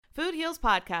Food Heals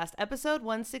Podcast, episode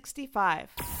 165.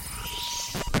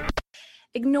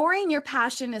 Ignoring your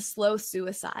passion is slow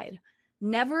suicide.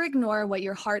 Never ignore what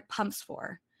your heart pumps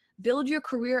for. Build your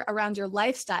career around your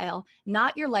lifestyle,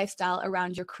 not your lifestyle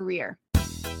around your career.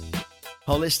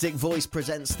 Holistic Voice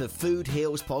presents the Food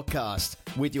Heals Podcast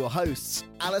with your hosts,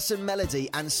 Alison Melody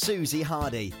and Susie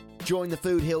Hardy. Join the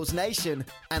Food Heals Nation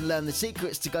and learn the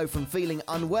secrets to go from feeling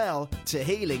unwell to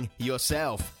healing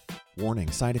yourself.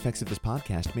 Warning, side effects of this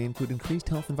podcast may include increased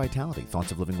health and vitality,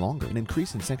 thoughts of living longer, an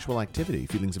increase in sexual activity,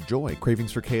 feelings of joy,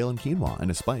 cravings for kale and quinoa, and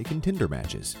a spike in Tinder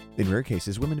matches. In rare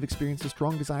cases, women have experienced a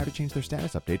strong desire to change their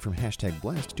status update from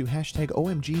 #blessed to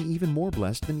 #OMG even more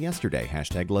blessed than yesterday,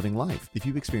 #loving life. If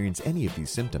you experience any of these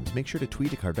symptoms, make sure to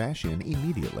tweet a Kardashian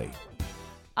immediately.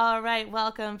 All right,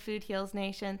 welcome, Food Heals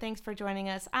Nation. Thanks for joining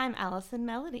us. I'm Alison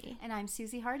Melody. And I'm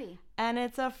Susie Hardy. And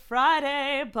it's a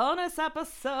Friday bonus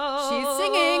episode. She's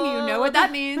singing. You know what that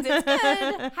means. It's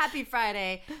good. Happy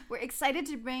Friday. We're excited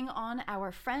to bring on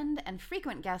our friend and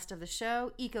frequent guest of the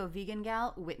show, eco-vegan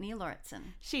gal, Whitney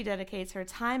Lauritsen. She dedicates her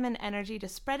time and energy to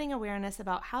spreading awareness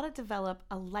about how to develop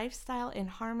a lifestyle in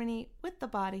harmony with the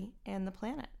body and the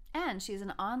planet. And she's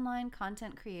an online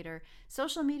content creator,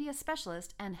 social media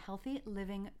specialist, and healthy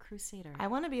living crusader. I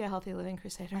want to be a healthy living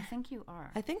crusader. I think you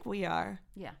are. I think we are.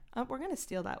 Yeah. We're going to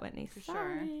steal that, Whitney. For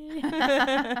Sorry.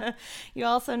 You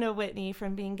also know Whitney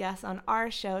from being guest on our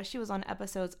show. She was on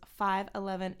episodes 5,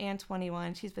 11, and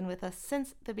 21. She's been with us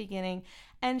since the beginning.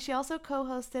 And she also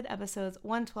co-hosted episodes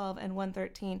 112 and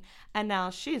 113. And now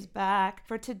she's back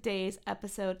for today's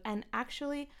episode. And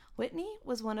actually, Whitney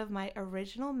was one of my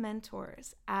original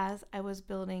mentors as I was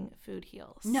building Food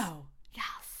Heals. No.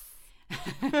 Yes.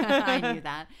 I knew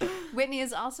that. Whitney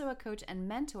is also a coach and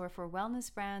mentor for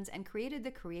wellness brands and created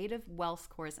the Creative Wealth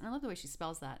course. And I love the way she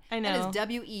spells that. I know. That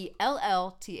is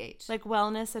WELLTH. Like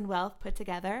wellness and wealth put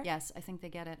together. Yes, I think they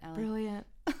get it, Ellie. Brilliant.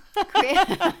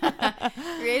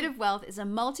 Creative Wealth is a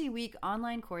multi-week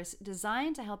online course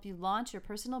designed to help you launch your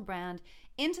personal brand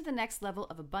into the next level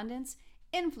of abundance,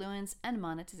 influence, and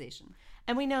monetization.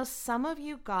 And we know some of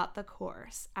you got the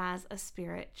course as a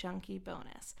Spirit Junkie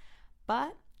bonus.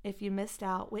 But if you missed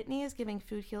out, Whitney is giving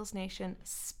Food Heals Nation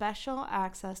special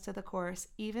access to the course,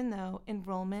 even though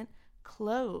enrollment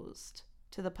closed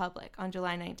to the public on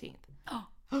July 19th. Oh,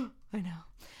 I know.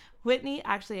 Whitney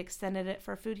actually extended it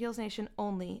for Food Heals Nation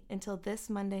only until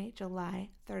this Monday, July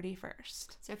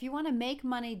 31st. So if you want to make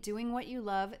money doing what you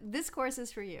love, this course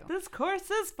is for you. This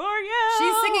course is for you.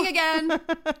 She's singing again.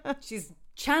 She's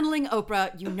channeling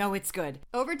Oprah. You know it's good.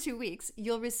 Over 2 weeks,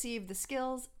 you'll receive the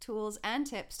skills, tools, and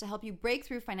tips to help you break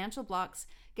through financial blocks,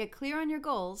 get clear on your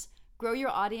goals, grow your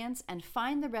audience, and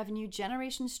find the revenue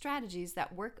generation strategies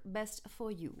that work best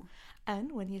for you.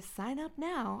 And when you sign up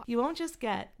now, you won't just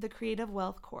get the Creative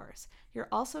Wealth course. You're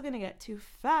also going to get 2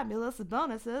 fabulous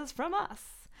bonuses from us.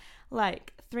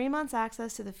 Like 3 months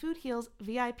access to the Food Heals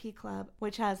VIP Club,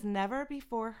 which has never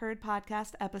before heard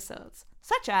podcast episodes,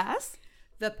 such as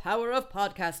The Power of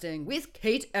Podcasting with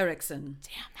Kate Erickson.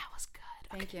 Damn, that was good.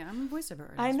 Thank you. I'm a voiceover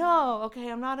artist. I know.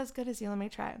 Okay, I'm not as good as you. Let me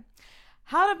try.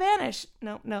 How to banish...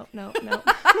 No. Hold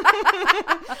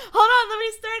on, let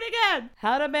me start again.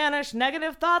 How to banish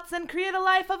negative thoughts and create a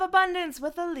life of abundance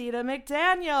with Alita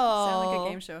McDaniel. Sound like a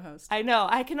game show host. I know.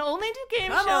 I can only do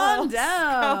game show Come on hosts.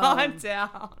 down. Come on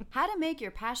down. How to make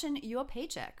your passion your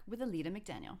paycheck with Alita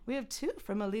McDaniel. We have 2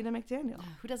 from Alita McDaniel.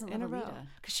 Who doesn't in love a row? Alita?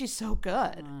 Because she's so good.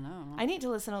 I know. I need to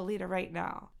listen to Alita right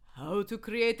now. How to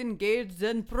create engaged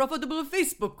and profitable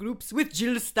Facebook groups with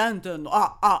Jill Stanton.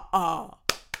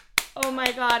 Oh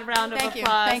my God, round of Thank you,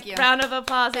 applause. thank you. Round of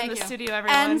applause in Thank the you. studio,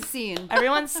 everyone. And scene.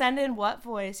 Everyone send in what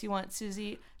voice you want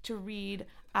Susie to read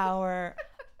our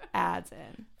ads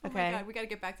in. Okay. Oh my God, we got to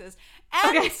get back to this.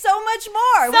 And Okay. so much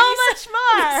more. So much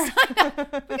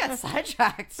more. We got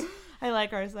sidetracked. I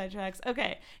like our sidetracks.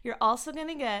 Okay. You're also going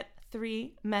to get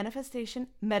 3 manifestation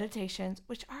meditations,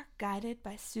 which are guided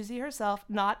by Susie herself,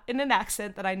 not in an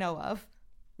accent that I know of.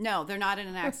 No, they're not in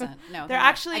an accent. No, They're not.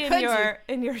 actually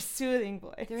in your soothing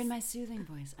voice. They're in my soothing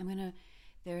voice.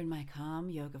 They're in my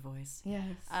calm yoga voice.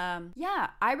 Yes. Yeah,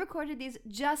 I recorded these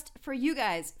just for you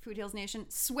guys, Food Heals Nation.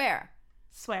 Swear,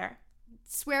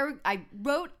 I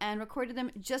wrote and recorded them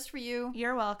just for you.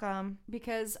 You're welcome.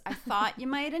 Because I thought you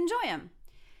might enjoy them.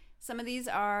 Some of these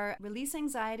are release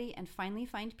anxiety and finally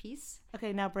find peace.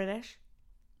 Okay, now British.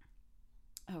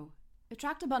 Oh,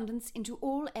 attract abundance into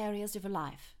all areas of your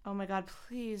life. Oh my God,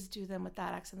 please do them with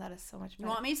that accent. That is so much better. You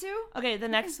want me to? Okay, the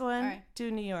next one, All right.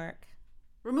 do New York.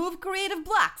 Remove creative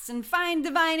blocks and find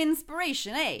divine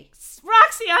inspiration, eh?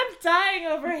 Roxy, I'm dying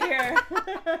over here.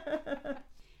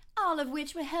 all of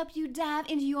which will help you dive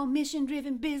into your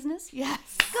mission-driven business.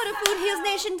 Yes. Go to Food Heals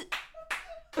Nation.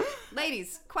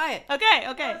 Ladies, quiet. Okay.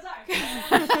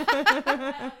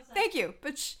 Thank you.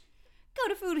 But go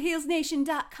to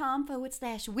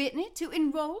foodhealsnation.com/Whitney to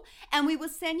enroll, and we will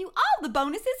send you all the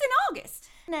bonuses in August.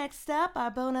 Next up,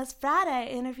 our bonus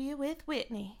Friday interview with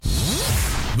Whitney.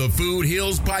 The Food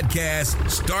Heals Podcast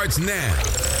starts now.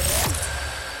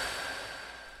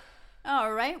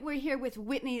 All right, we're here with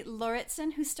Whitney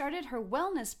Lauritsen, who started her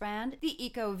wellness brand, The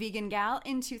Eco Vegan Gal,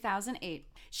 in 2008.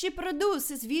 She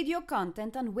produces video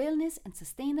content on wellness and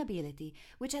sustainability,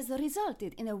 which has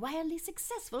resulted in a wildly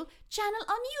successful channel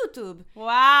on YouTube.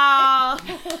 Wow.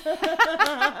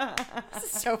 This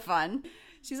is so fun.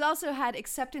 She's also had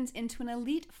acceptance into an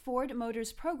elite Ford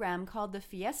Motors program called the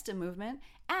Fiesta Movement,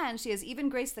 and she has even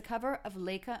graced the cover of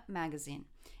Leica magazine.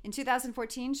 In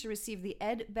 2014, she received the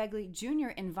Ed Begley Jr.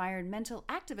 Environmental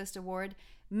Activist Award.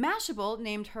 Mashable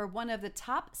named her one of the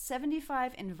top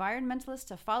 75 environmentalists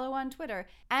to follow on Twitter,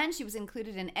 and she was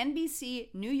included in NBC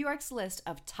New York's list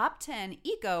of top 10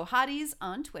 eco hotties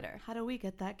on Twitter. How do we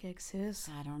get that gig, Suze?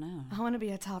 I don't know. I want to be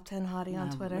a top 10 hottie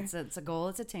on Twitter. It's a goal.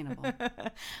 It's attainable.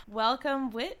 Welcome,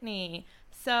 Whitney.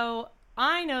 So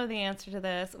I know the answer to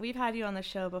this. We've had you on the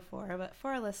show before, but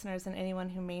for our listeners and anyone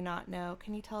who may not know,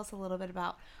 can you tell us a little bit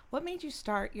about what made you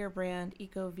start your brand,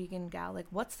 Eco Vegan Gal? Like,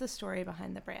 what's the story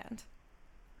behind the brand?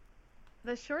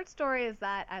 The short story is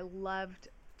that I loved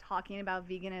talking about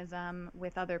veganism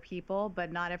with other people,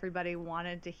 but not everybody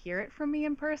wanted to hear it from me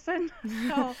in person.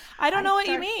 So I don't know what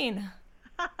you mean.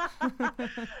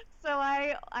 So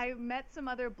I met some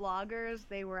other bloggers.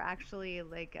 They were actually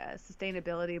like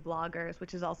sustainability bloggers,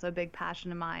 which is also a big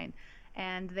passion of mine.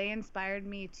 And they inspired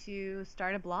me to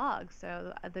start a blog.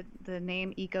 So the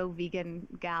name Eco Vegan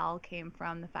Gal came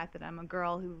from the fact that I'm a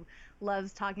girl who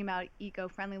loves talking about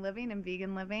eco-friendly living and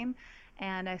vegan living.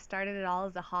 And I started it all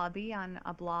as a hobby on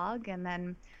a blog, and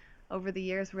then over the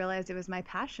years realized it was my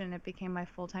passion. It became my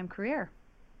full-time career.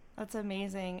 That's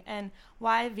amazing. And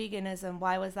why veganism?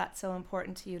 Why was that so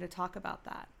important to you to talk about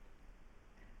that?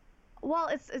 Well,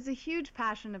 it's a huge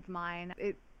passion of mine.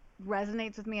 It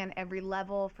resonates with me on every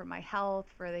level, for my health,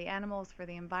 for the animals, for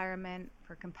the environment,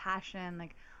 for compassion,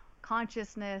 like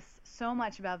consciousness. So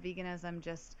much about veganism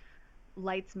just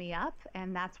lights me up,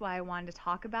 and that's why I wanted to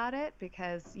talk about it,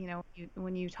 because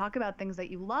when you talk about things that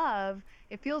you love,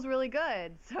 it feels really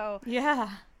good. So yeah,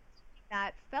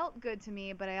 that felt good to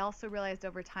me, but I also realized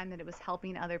over time that it was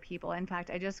helping other people. In fact,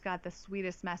 I just got the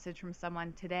sweetest message from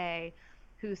someone today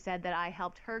who said that I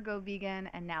helped her go vegan,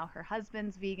 and now her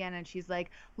husband's vegan, and she's like,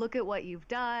 look at what you've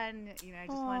done. I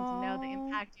just wanted to know the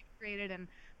impact you've created, and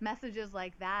messages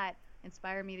like that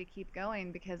inspire me to keep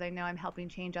going, because I know I'm helping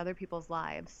change other people's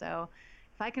lives. So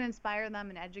if I can inspire them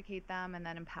and educate them and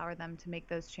then empower them to make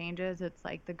those changes, it's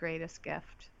like the greatest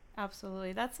gift.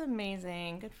 Absolutely. That's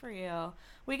amazing. Good for you.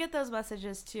 We get those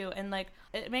messages too, and like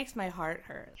it makes my heart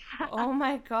hurt. Oh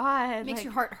my God. Makes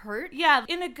your heart hurt? Yeah,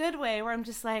 in a good way, where I'm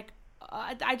just like,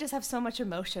 I just have so much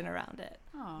emotion around it.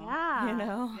 Oh.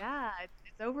 Yeah. Yeah.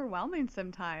 It's overwhelming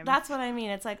sometimes. That's what I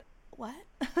mean. It's like, what?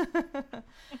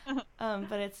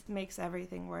 But it makes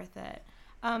everything worth it.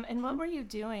 And what were you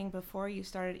doing before you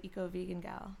started Eco Vegan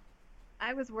Gal?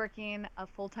 I was working a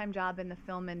full-time job in the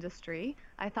film industry.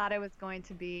 I thought I was going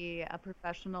to be a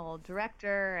professional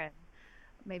director and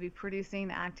maybe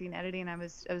producing, acting, editing. I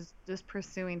was just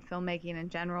pursuing filmmaking in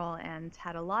general and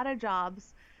had a lot of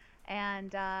jobs.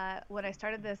 And when I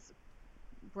started this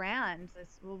brand,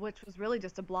 which was really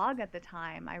just a blog at the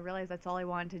time, I realized that's all I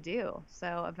wanted to do.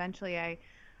 So eventually I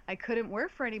couldn't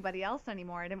work for anybody else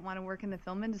anymore. I didn't want to work in the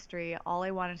film industry. All I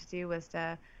wanted to do was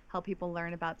to help people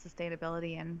learn about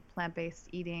sustainability and plant-based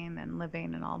eating and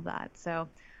living and all of that. So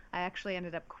I actually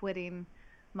ended up quitting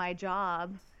my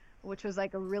job, which was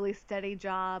like a really steady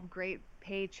job, great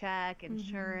paycheck,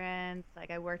 insurance.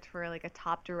 Like I worked for like a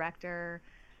top director,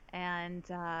 and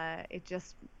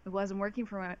it wasn't working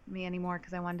for me anymore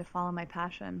because I wanted to follow my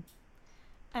passion.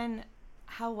 And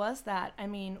how was that? I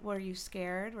mean, were you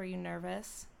scared? Were you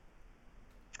nervous?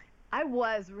 I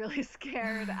was really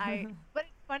scared. But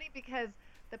it's funny because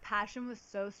the passion was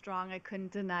so strong I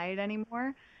couldn't deny it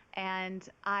anymore. And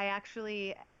I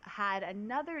actually had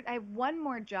one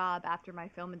more job after my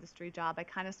film industry job. I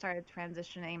kind of started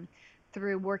transitioning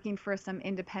through working for some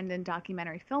independent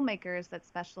documentary filmmakers that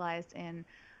specialized in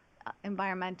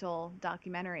environmental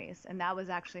documentaries. And that was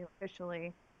actually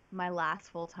officially my last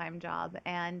full-time job.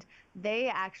 And they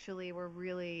actually were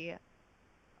really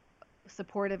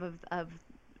supportive of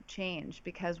change,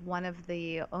 because one of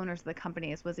the owners of the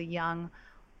companies was a young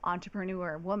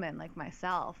entrepreneur woman like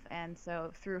myself. And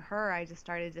so through her, I just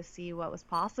started to see what was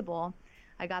possible.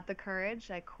 I got the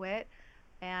courage, I quit,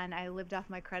 and I lived off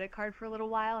my credit card for a little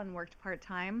while and worked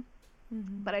part-time.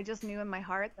 But I just knew in my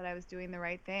heart that I was doing the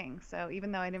right thing. So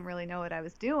even though I didn't really know what I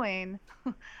was doing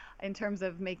in terms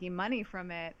of making money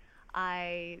from it,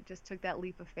 I just took that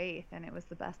leap of faith, and it was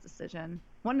the best decision.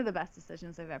 One of the best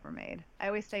decisions I've ever made. I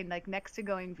always say, like, next to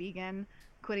going vegan,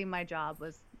 quitting my job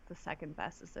was the second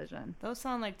best decision. Those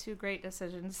sound like two great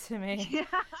decisions to me.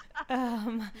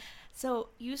 So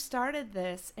you started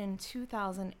this in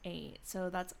 2008, so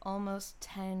that's almost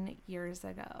 10 years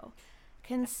ago.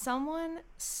 Can someone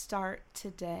start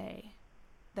today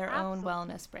their Absolutely. own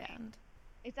wellness brand?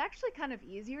 It's actually kind of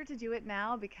easier to do it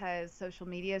now because social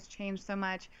media has changed so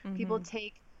much. People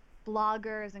take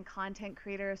bloggers and content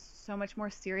creators so much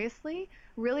more seriously.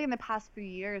 Really, in the past few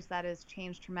years, that has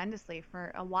changed tremendously.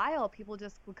 For a while, people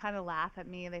just would kind of laugh at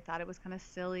me. They thought it was kind of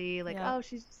silly, like, oh,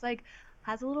 she's just like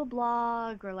has a little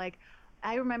blog, or like,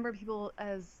 I remember people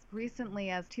as recently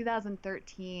as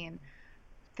 2013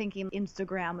 thinking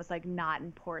Instagram was like not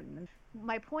important.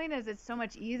 My point is, it's so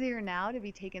much easier now to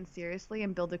be taken seriously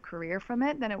and build a career from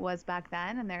it than it was back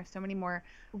then. And there are so many more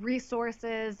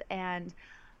resources and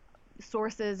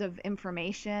sources of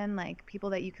information, like people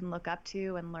that you can look up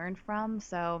to and learn from.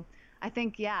 So I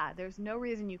think, yeah, there's no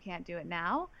reason you can't do it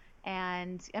now.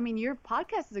 And I mean, your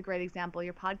podcast is a great example.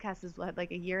 Your podcast is what,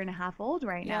 like a year and a half old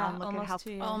right now. And look at how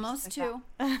 2 years. Almost 2.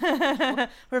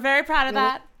 We're very proud of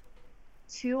that.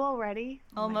 2 already?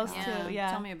 Almost Oh 2,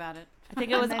 yeah. Tell me about it. I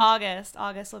think it was August.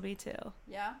 August will be 2.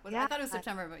 Yeah? Yeah. I thought it was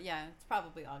September, but yeah, it's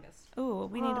probably August. Ooh,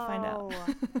 we need to find out.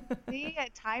 See,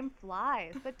 time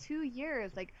flies. But 2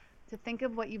 years, like, to think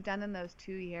of what you've done in those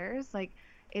 2 years, like,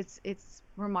 it's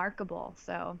remarkable.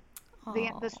 So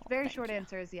the very short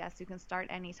answer is yes, you can start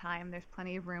anytime. There's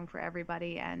plenty of room for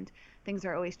everybody, and things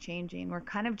are always changing. We're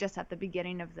kind of just at the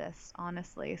beginning of this,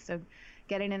 honestly. So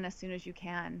getting in as soon as you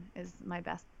can is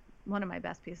one of my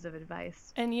best pieces of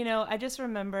advice. And, you know, I just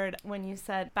remembered when you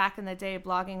said back in the day,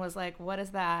 blogging was like, what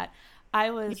is that? I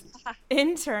was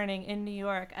interning in New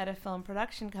York at a film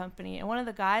production company. And one of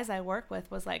the guys I work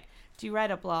with was like, do you write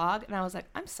a blog? And I was like,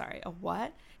 I'm sorry, a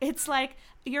what? It's like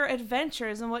your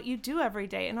adventures and what you do every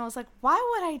day. And I was like, why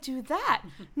would I do that?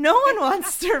 No one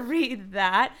wants to read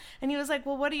that. And he was like,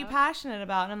 well, what are you passionate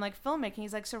about? And I'm like, filmmaking.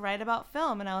 He's like, so write about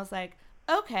film. And I was like,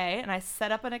 okay. And I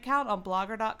set up an account on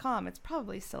blogger.com. It's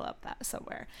probably still up that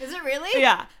somewhere. Is it really?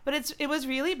 Yeah, but it was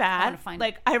really bad.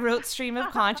 Like, I wrote stream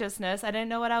of consciousness. I didn't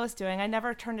know what I was doing. I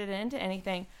never turned it into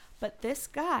anything. But this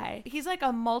guy, he's like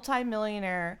a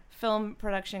multi-millionaire film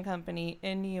production company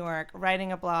in New York,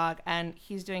 writing a blog, and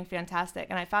he's doing fantastic.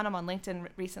 And I found him on LinkedIn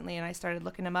recently, and I started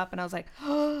looking him up, and I was like,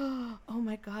 oh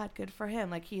my God, good for him.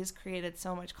 Like, he's created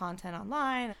so much content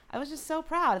online. I was just so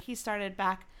proud. He started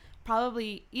back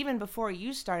probably even before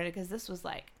you started, because this was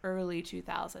like early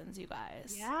 2000s, you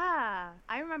guys. Yeah,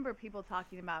 I remember people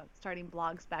talking about starting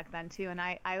blogs back then too, and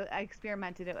I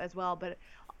experimented it as well, but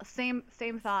same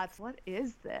thoughts. What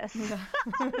is this?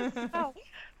 So,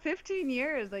 15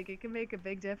 years, like, it can make a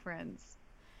big difference.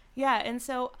 Yeah, and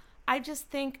so I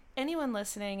just think anyone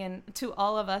listening, and to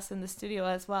all of us in the studio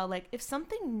as well, like, if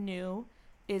something new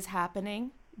is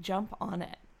happening, jump on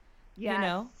it. Yes, you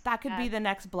know, that could be the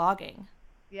next blogging.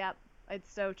 Yep,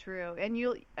 it's so true. And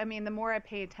the more I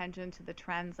pay attention to the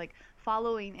trends, like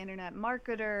following internet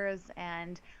marketers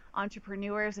and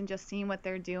entrepreneurs and just seeing what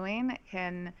they're doing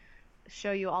can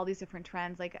show you all these different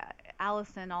trends. Like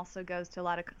Allison also goes to a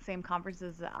lot of same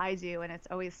conferences that I do, and it's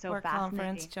always so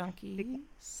fascinating. Conference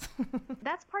junkies.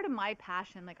 That's part of my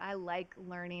passion. Like, I like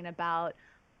learning about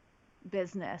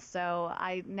business. So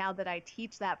now that I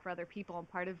teach that for other people, and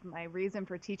part of my reason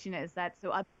for teaching it is that so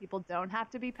other people don't have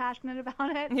to be passionate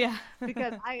about it. Yeah.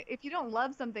 Because if you don't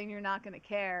love something, you're not going to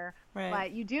care. Right.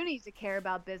 But you do need to care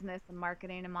about business and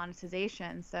marketing and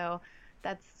monetization. So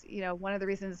that's, one of the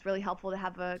reasons it's really helpful to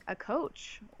have a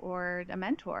coach or a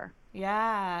mentor.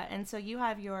 Yeah. And so you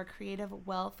have your Creative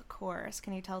Wealth course.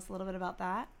 Can you tell us a little bit about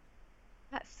that?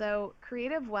 So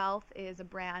Creative Wealth is a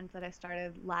brand that I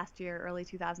started last year, early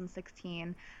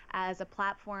 2016, as a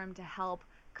platform to help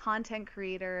content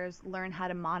creators learn how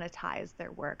to monetize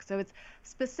their work. So it's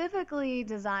specifically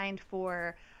designed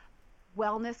for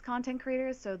wellness content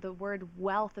creators. So the word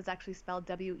wealth is actually spelled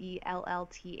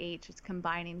WELLTH. It's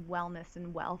combining wellness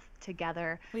and wealth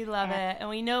together. We love it. And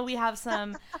we know we have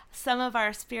some of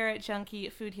our spirit junkie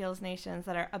Food Heals Nations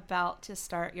that are about to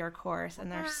start your course, and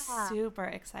they're super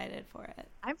excited for it.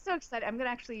 I'm so excited. I'm going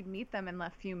to actually meet them in a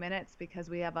few minutes because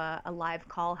we have a live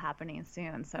call happening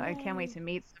soon. So I can't wait to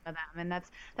meet some of them. And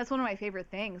that's one of my favorite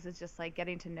things, is just like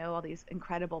getting to know all these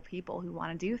incredible people who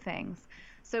want to do things.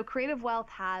 So Creative Wealth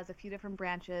has a few different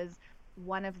branches.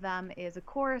 One of them is a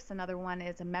course, another one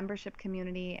is a membership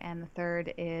community, and the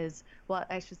third is, well,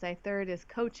 I should say third is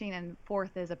coaching, and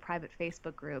fourth is a private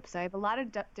Facebook group. So I have a lot of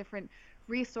different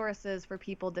resources for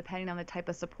people depending on the type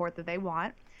of support that they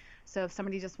want. So if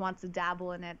somebody just wants to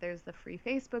dabble in it, there's the free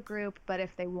Facebook group. But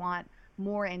if they want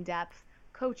more in-depth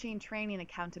coaching, training,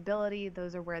 accountability,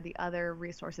 those are where the other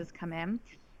resources come in.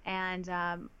 And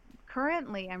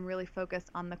currently, I'm really focused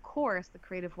on the course, the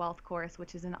Creative Wealth course,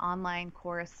 which is an online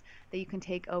course that you can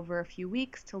take over a few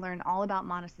weeks to learn all about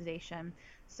monetization.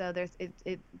 So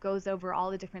it goes over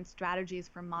all the different strategies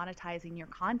for monetizing your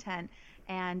content.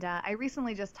 And I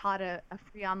recently just taught a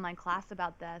free online class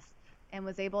about this and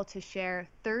was able to share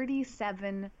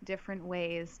 37 different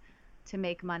ways to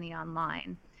make money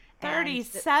online.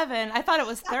 37? I thought it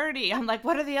was 30. I'm like,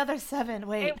 what are the other 7?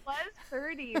 Wait. It was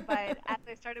 30, but as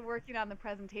I started working on the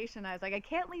presentation, I was like, I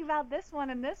can't leave out this one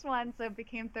and this one, so it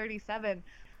became 37.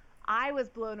 I was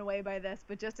blown away by this,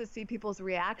 but just to see people's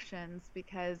reactions,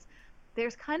 because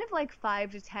there's kind of like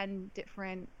 5 to 10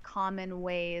 different common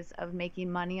ways of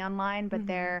making money online, but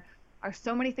there are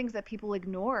so many things that people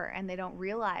ignore and they don't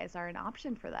realize are an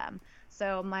option for them.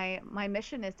 So my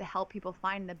mission is to help people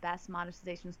find the best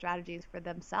monetization strategies for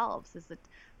themselves. Is it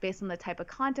based on the type of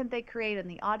content they create and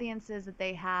the audiences that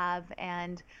they have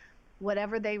and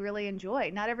whatever they really enjoy.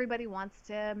 Not everybody wants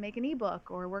to make an ebook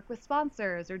or work with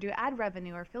sponsors or do ad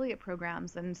revenue or affiliate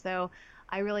programs. And so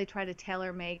I really try to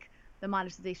tailor make the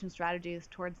monetization strategies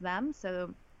towards them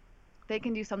so they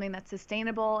can do something that's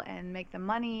sustainable and make them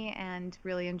money and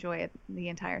really enjoy it the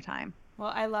entire time.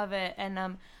 Well, I love it. And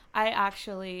I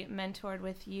actually mentored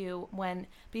with you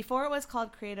before it was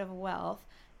called Creative Wealth,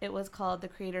 it was called the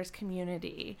Creators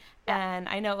Community. Yeah. And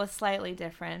I know it was slightly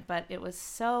different, but it was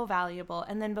so valuable.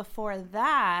 And then before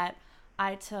that,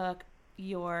 I took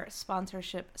your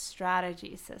sponsorship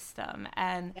strategy system.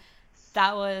 And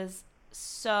that was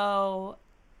so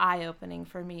eye-opening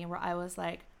for me, where I was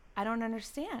like, I don't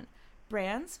understand.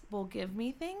 Brands will give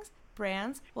me things.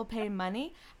 Brands will pay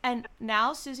money. And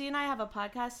now Susie and I have a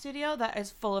podcast studio that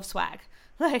is full of swag.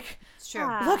 Like, it's true.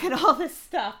 Look at all this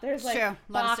stuff. There's like true.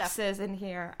 boxes in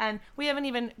here. And we haven't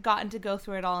even gotten to go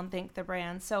through it all and thank the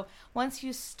brands. So once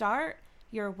you start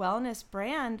your wellness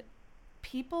brand,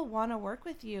 people want to work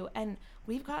with you. And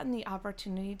we've gotten the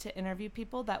opportunity to interview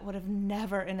people that would have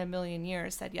never in a million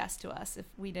years said yes to us if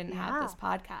we didn't have this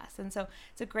podcast. And so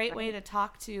it's a great way to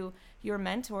talk to your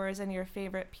mentors and your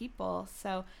favorite people.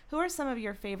 So who are some of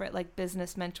your favorite like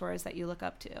business mentors that you look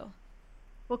up to?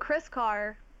 Well, Chris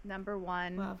Carr, number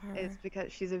one, is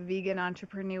because she's a vegan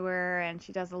entrepreneur and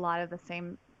she does a lot of the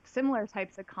similar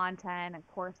types of content and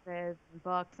courses and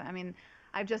books. I mean,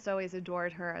 I've just always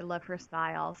adored her. I love her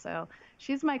style. So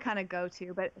she's my kind of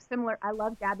go-to, but similar. I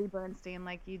love Gabby Bernstein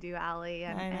like you do, Allie.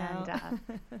 And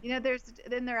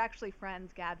they're actually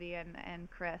friends, Gabby and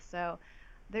Chris. So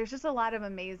there's just a lot of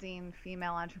amazing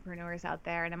female entrepreneurs out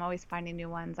there, and I'm always finding new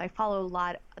ones. I follow a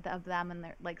lot of them, and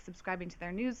they're like subscribing to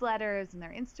their newsletters and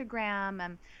their Instagram.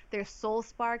 And there's Soul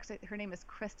Sparks. Her name is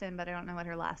Kristen, but I don't know what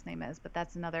her last name is. But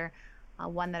that's another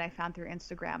one that I found through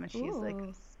Instagram, and she's like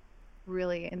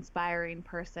really inspiring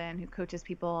person who coaches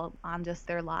people on just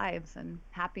their lives and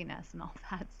happiness and all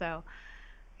that. So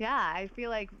yeah, I feel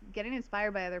like getting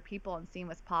inspired by other people and seeing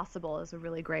what's possible is a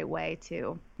really great way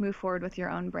to move forward with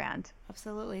your own brand.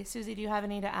 Absolutely. Susie, do you have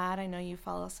any to add? I know you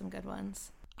follow some good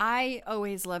ones. I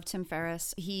always love Tim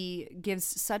Ferriss. He gives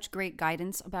such great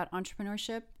guidance about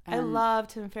entrepreneurship. I love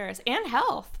Tim Ferriss and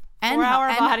health. And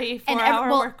 4-hour body,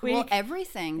 4-hour work week. Well,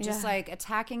 everything. Just like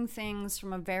attacking things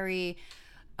from a very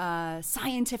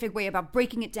scientific way about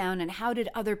breaking it down and how did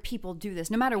other people do this,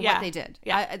 no matter what they did.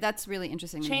 That's really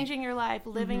interesting. Changing your life,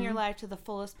 living your life to the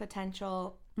fullest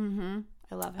potential. I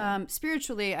love him.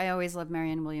 Spiritually, I always love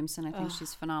Marianne Williamson. I think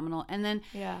she's phenomenal. And then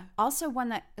also one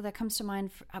that comes to mind,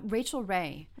 Rachel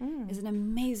Ray is an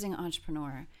amazing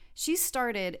entrepreneur. She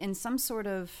started in some sort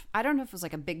of, I don't know if it was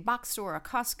like a big box store, a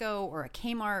Costco or a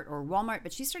Kmart or Walmart,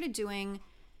 but she started doing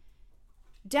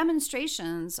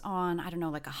demonstrations on, I don't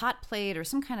know, like a hot plate or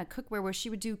some kind of cookware where she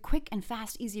would do quick and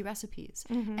fast, easy recipes.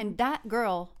 And that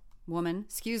woman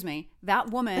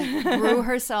grew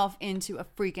herself into a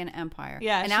freaking empire.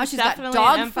 Yeah, and now she's got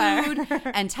dog food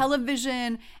and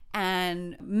television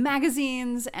and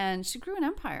magazines, and she grew an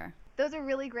empire. Those are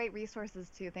really great resources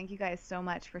too. Thank you guys so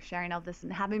much for sharing all this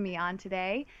and having me on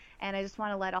today. And I just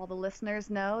want to let all the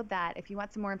listeners know that if you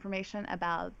want some more information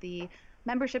about the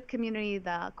membership community,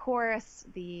 the course,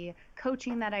 the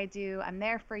coaching that I do, I'm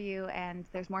there for you. And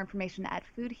there's more information at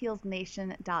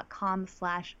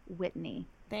foodhealsnation.com/Whitney.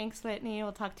 Thanks, Whitney.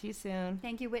 We'll talk to you soon.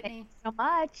 Thank you, Whitney. Thanks so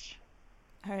much.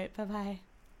 All right. Bye-bye.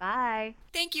 Bye.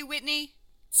 Thank you, Whitney.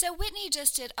 So Whitney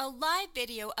just did a live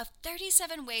video of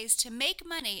 37 ways to make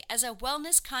money as a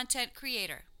wellness content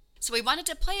creator. So we wanted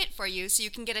to play it for you so you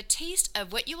can get a taste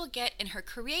of what you will get in her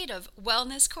creative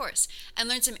wellness course and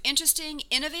learn some interesting,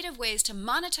 innovative ways to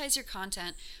monetize your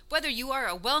content, whether you are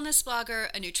a wellness blogger,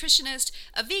 a nutritionist,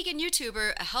 a vegan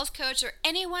YouTuber, a health coach, or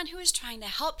anyone who is trying to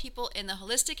help people in the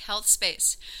holistic health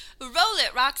space. Roll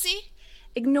it, Roxy!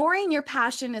 Ignoring your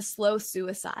passion is slow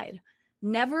suicide.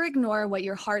 Never ignore what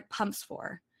your heart pumps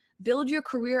for. Build your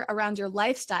career around your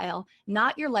lifestyle,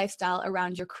 not your lifestyle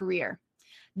around your career.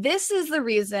 This is the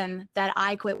reason that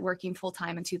I quit working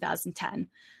full-time in 2010.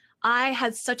 I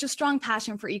had such a strong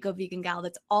passion for Eco Vegan Gal.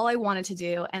 That's all I wanted to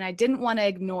do, and I didn't want to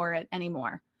ignore it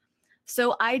anymore.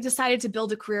 So I decided to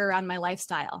build a career around my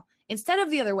lifestyle instead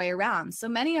of the other way around. So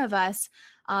many of us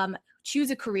choose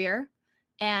a career,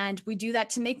 and we do that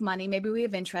to make money. Maybe we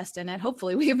have interest in it.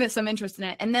 Hopefully we have some interest in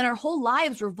it. And then our whole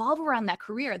lives revolve around that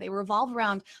career. They revolve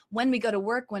around when we go to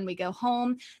work, when we go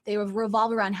home. They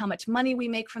revolve around how much money we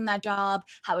make from that job,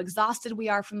 how exhausted we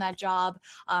are from that job,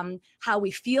 how we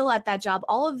feel at that job,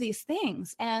 all of these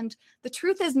things. And the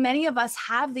truth is many of us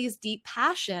have these deep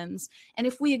passions. And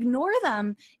if we ignore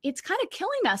them, it's kind of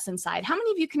killing us inside. How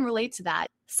many of you can relate to that?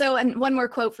 So, and one more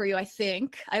quote for you, I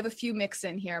think. I have a few mixed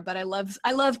in here, but I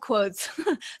love quotes.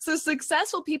 So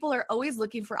successful people are always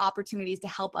looking for opportunities to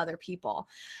help other people.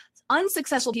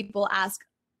 Unsuccessful people ask,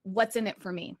 what's in it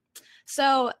for me?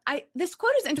 So this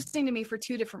quote is interesting to me for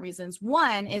two different reasons.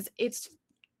 One is it's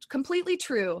completely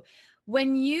true.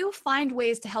 When you find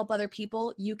ways to help other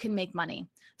people, you can make money.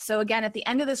 So again, at the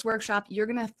end of this workshop, you're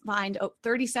going to find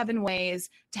 37 ways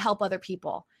to help other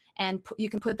people, and you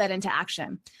can put that into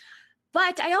action.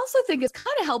 But I also think it's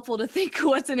kind of helpful to think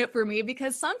what's in it for me,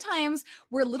 because sometimes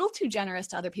we're a little too generous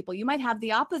to other people. You might have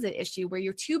the opposite issue where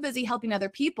you're too busy helping other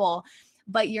people,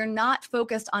 but you're not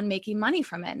focused on making money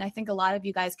from it. And I think a lot of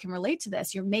you guys can relate to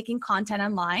this. You're making content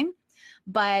online,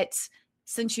 but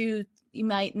since you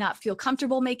might not feel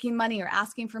comfortable making money or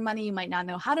asking for money, you might not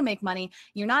know how to make money,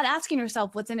 you're not asking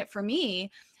yourself, what's in it for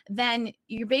me? Then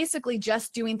you're basically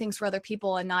just doing things for other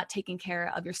people and not taking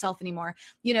care of yourself anymore.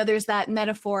 You know, there's that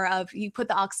metaphor of you put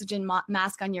the oxygen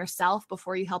mask on yourself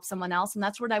before you help someone else. And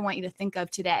that's what I want you to think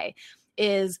of today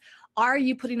is, are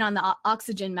you putting on the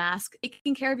oxygen mask,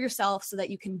 taking care of yourself so that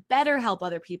you can better help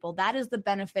other people? That is the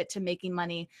benefit to making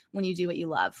money when you do what you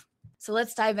love. So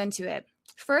let's dive into it.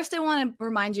 First, I want to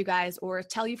remind you guys, or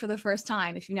tell you for the first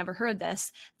time, if you've never heard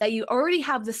this, that you already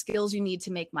have the skills you need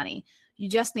to make money. You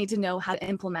just need to know how to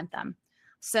implement them.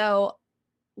 So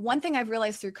one thing I've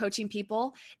realized through coaching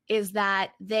people is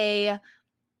that they,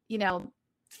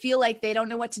 feel like they don't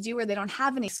know what to do or they don't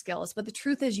have any skills. But the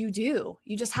truth is you do.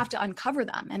 You just have to uncover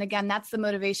them. And again, that's the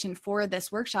motivation for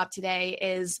this workshop today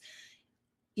is,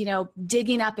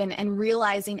 digging up and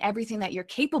realizing everything that you're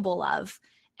capable of,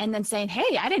 and then saying,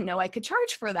 hey, I didn't know I could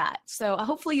charge for that. So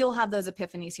hopefully you'll have those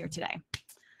epiphanies here today.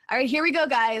 All right, here we go,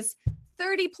 guys.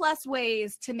 30 plus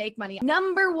ways to make money.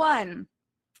 Number one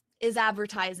is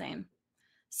advertising.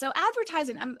 So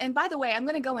advertising, and by the way, I'm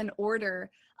going to go in order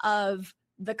of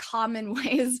the common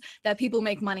ways that people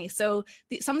make money. So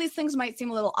some of these things might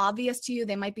seem a little obvious to you.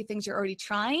 They might be things you're already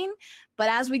trying, but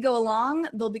as we go along,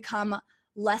 they'll become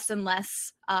less and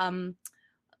less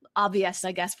obvious,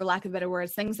 I guess, for lack of better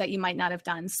words, things that you might not have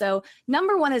done. So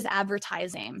number one is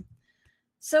advertising.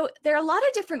 So there are a lot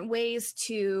of different ways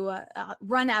to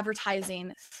run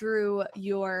advertising through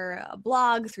your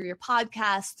blog, through your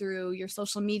podcast, through your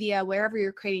social media, wherever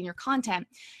you're creating your content.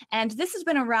 And this has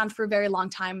been around for a very long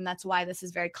time, and that's why this is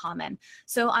very common.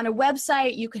 So on a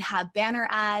website, you could have banner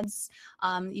ads,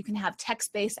 you can have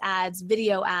text-based ads,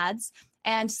 video ads.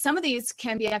 And some of these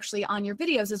can be actually on your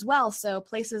videos as well. So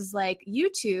places like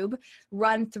YouTube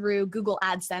run through Google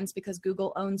AdSense because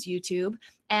Google owns YouTube.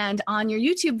 And on your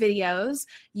YouTube videos,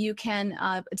 you can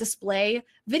display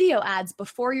video ads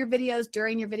before your videos,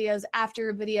 during your videos, after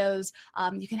your videos.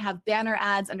 You can have banner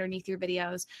ads underneath your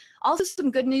videos. Also,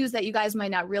 some good news that you guys might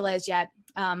not realize yet.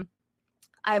 I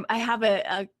have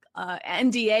a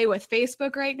NDA with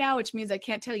Facebook right now, which means I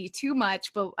can't tell you too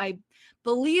much, but I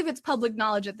believe it's public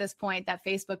knowledge at this point that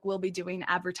Facebook will be doing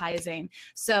advertising.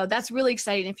 So that's really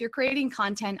exciting. If you're creating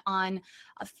content on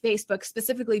Facebook,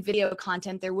 specifically video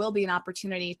content, there will be an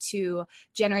opportunity to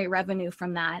generate revenue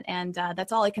from that. And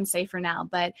that's all I can say for now.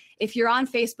 But if you're on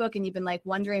Facebook and you've been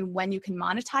wondering when you can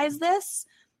monetize this,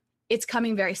 it's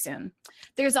coming very soon.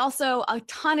 There's also a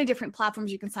ton of different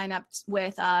platforms you can sign up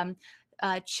with.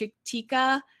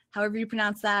 Chitika, however you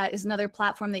pronounce that, is another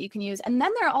platform that you can use. And then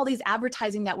there are all these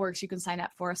advertising networks you can sign up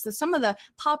for. So some of the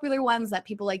popular ones that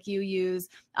people like you use,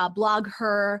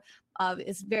 BlogHer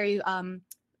is very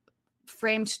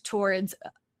framed towards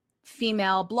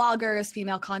female bloggers,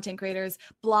 female content creators,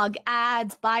 blog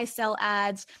ads, buy, sell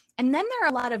ads. And then there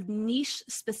are a lot of niche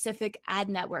specific ad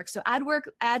networks. So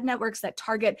ad networks that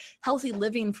target healthy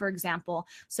living, for example.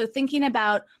 So thinking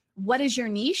about what is your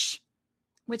niche,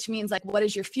 which means like, what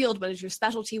is your field? What is your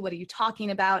specialty? What are you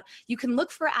talking about? You can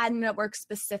look for ad networks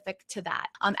specific to that.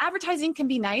 Advertising can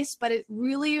be nice, but it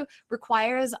really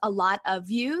requires a lot of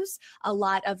views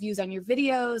on your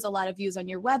videos, a lot of views on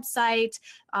your website.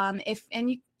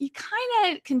 You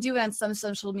kind of can do it on some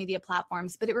social media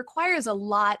platforms, but it requires a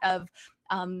lot of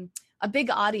a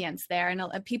big audience there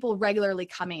and people regularly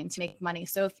coming to make money.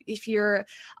 So if you're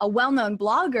a well-known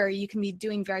blogger, you can be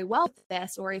doing very well with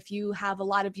this. Or if you have a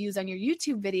lot of views on your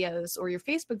YouTube videos or your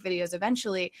Facebook videos,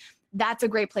 eventually that's a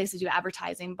great place to do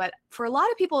advertising. But for a lot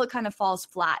of people, it kind of falls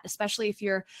flat, especially if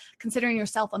you're considering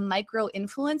yourself a micro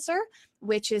influencer,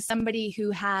 which is somebody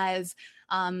who has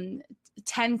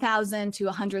 10,000 to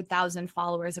 100,000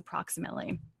 followers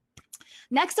approximately.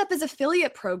 Next up is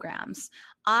affiliate programs.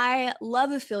 I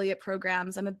love affiliate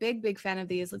programs. I'm a big fan of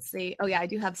these. Let's see. Oh yeah, I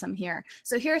do have some here.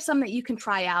 So here are some that you can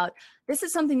try out. This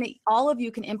is something that all of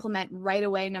you can implement right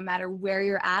away, no matter where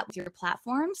you're at with your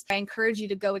platforms. I encourage you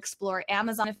to go explore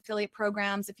Amazon affiliate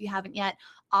programs if you haven't yet,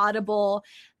 Audible,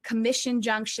 Commission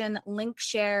Junction, Link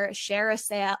Share, Share a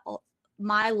Sale,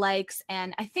 My Likes,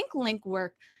 and I think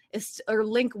Linkworth is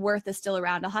still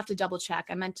around. I'll have to double check.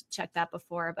 I meant to check that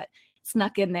before, but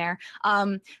snuck in there.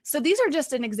 So these are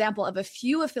just an example of a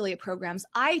few affiliate programs.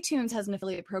 iTunes has an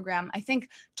affiliate program. I think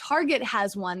Target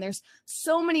has one. There's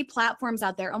so many platforms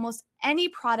out there. Almost any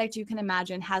product you can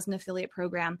imagine has an affiliate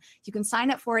program. You can sign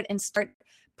up for it and start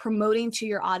promoting to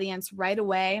your audience right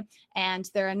away. And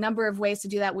there are a number of ways to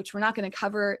do that, which we're not going to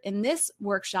cover in this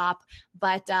workshop,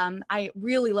 but I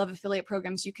really love affiliate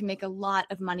programs. You can make a lot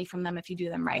of money from them if you do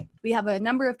them right. We have a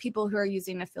number of people who are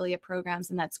using affiliate programs,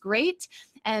 and that's great.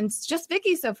 And just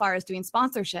Vicky so far is doing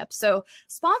sponsorships. So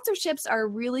sponsorships are a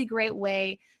really great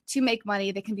way to make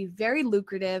money. They can be very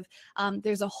lucrative.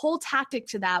 There's a whole tactic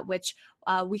to that, which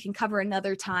we can cover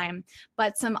another time.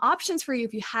 But some options for you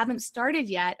if you haven't started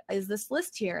yet is this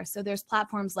list here. So there's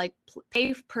platforms like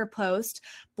Pay Per Post,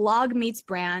 Blog Meets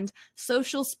Brand,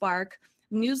 Social Spark,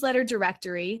 Newsletter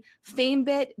Directory,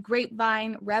 FameBit,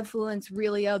 Grapevine, Revfluence,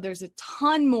 Relio. There's a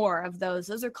ton more of those.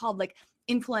 Those are called like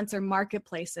influencer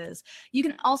marketplaces. You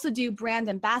can also do brand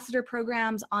ambassador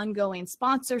programs, ongoing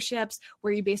sponsorships,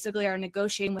 where you basically are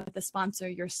negotiating with the sponsor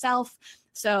yourself.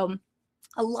 So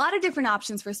a lot of different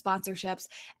options for sponsorships.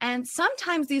 And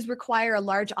sometimes these require a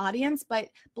large audience, but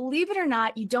believe it or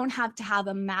not, you don't have to have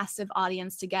a massive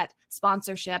audience to get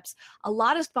sponsorships. A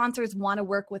lot of sponsors want to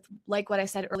work with, like what I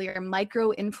said earlier,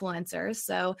 micro influencers.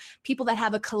 So people that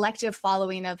have a collective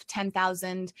following of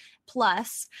 10,000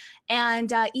 plus.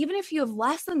 And even if you have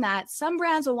less than that, some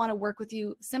brands will want to work with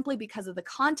you simply because of the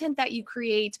content that you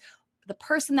create, the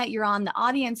person that you're on, the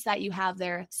audience that you have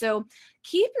there. So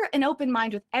keep an open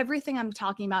mind with everything I'm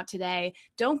talking about today.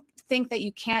 Don't think that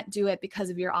you can't do it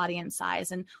because of your audience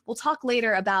size. And we'll talk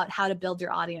later about how to build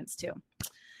your audience too.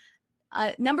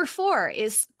 Number 4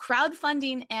 is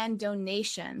crowdfunding and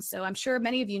donations. So I'm sure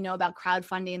many of you know about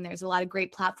crowdfunding. There's a lot of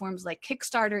great platforms like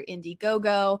Kickstarter,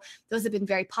 Indiegogo. Those have been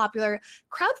very popular.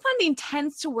 Crowdfunding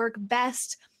tends to work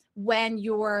best when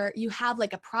you have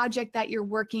like a project that you're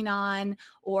working on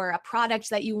or a product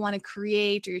that you want to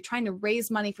create, or you're trying to raise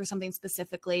money for something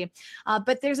specifically.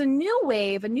 But there's a new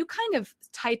wave, a new kind of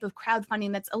type of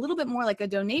crowdfunding that's a little bit more like a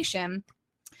donation.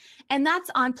 And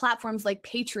that's on platforms like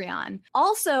Patreon.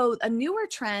 Also, a newer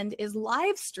trend is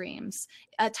live streams.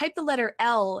 Type the letter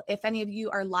L if any of you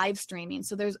are live streaming.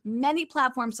 So there's many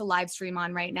platforms to live stream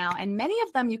on right now, and many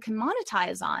of them you can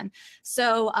monetize on.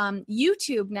 So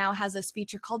YouTube now has this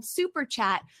feature called Super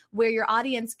Chat, where your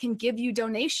audience can give you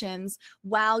donations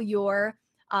while you're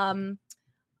talking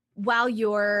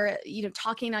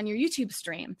on your YouTube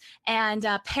stream. And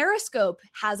Periscope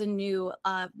has a new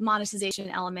monetization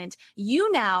element.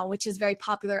 YouNow, which is very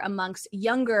popular amongst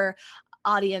younger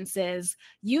audiences,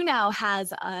 YouNow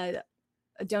has a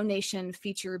donation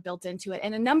feature built into it,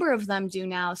 and a number of them do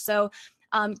now. So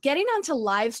getting onto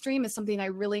live stream is something I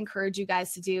really encourage you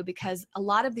guys to do, because a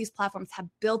lot of these platforms have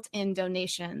built-in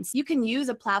donations. You can use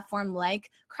a platform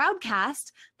like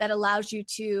Crowdcast that allows you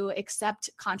to accept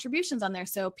contributions on there.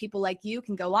 So people like you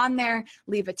can go on there,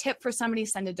 leave a tip for somebody,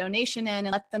 send a donation in,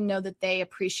 and let them know that they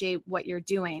appreciate what you're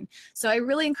doing. So I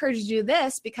really encourage you to do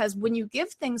this, because when you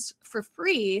give things for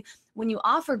free, when you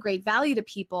offer great value to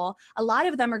people, a lot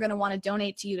of them are going to want to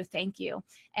donate to you to thank you.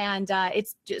 And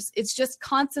it's just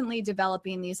constantly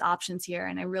developing these options here.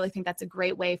 And I really think that's a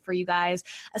great way for you guys,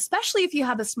 especially if you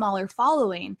have a smaller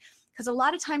following. because a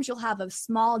lot of times you'll have a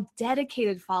small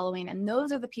dedicated following, and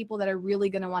those are the people that are really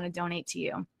going to want to donate to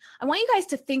you. I want you guys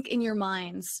to think in your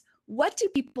minds, what do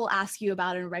people ask you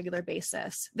about on a regular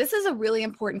basis? This is a really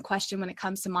important question when it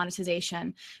comes to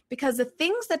monetization, because the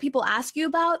things that people ask you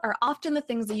about are often the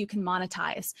things that you can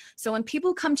monetize. So when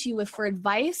people come to you for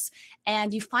advice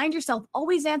and you find yourself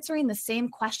always answering the same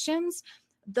questions,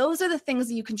 those are the things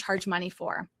that you can charge money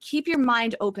for. Keep your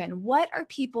mind open. What are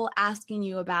people asking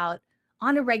you about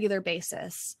on a regular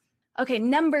basis? Okay,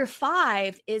 number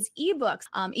 5 is ebooks.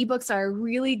 Ebooks are a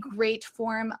really great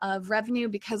form of revenue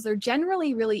because they're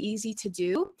generally really easy to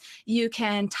do. You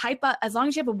can type up, as long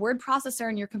as you have a word processor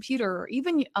in your computer or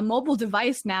even a mobile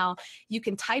device now, you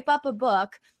can type up a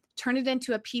book, turn it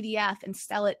into a PDF and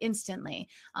sell it instantly.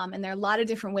 And there are a lot of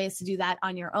different ways to do that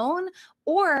on your own,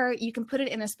 or you can put it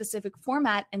in a specific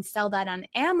format and sell that on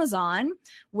Amazon,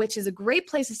 which is a great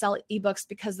place to sell ebooks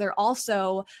because they're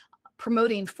also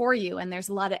promoting for you. And there's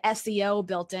a lot of SEO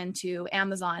built into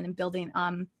Amazon and building,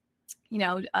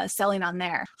 selling on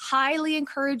there. Highly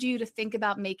encourage you to think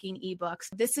about making ebooks.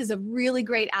 This is a really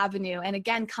great avenue. And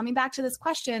again, coming back to this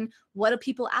question, what do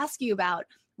people ask you about?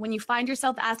 When you find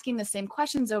yourself asking the same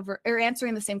questions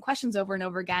answering the same questions over and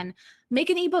over again, make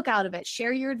an ebook out of it.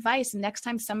 Share your advice. And next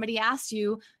time somebody asks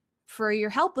you for your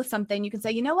help with something, you can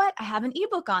say, you know what? I have an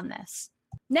ebook on this.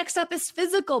 Next up is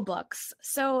physical books.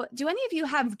 So do any of you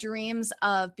have dreams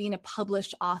of being a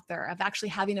published author, of actually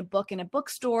having a book in a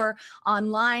bookstore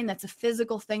online that's a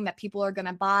physical thing that people are going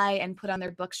to buy and put on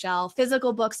their bookshelf?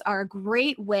 Physical books are a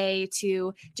great way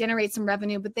to generate some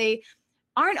revenue, but they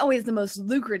aren't always the most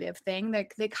lucrative thing.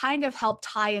 They kind of help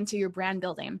tie into your brand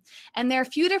building. And there are a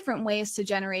few different ways to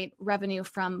generate revenue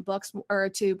from books, or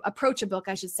to approach a book,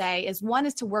 I should say. One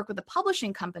is to work with a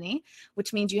publishing company,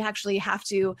 which means you actually have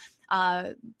to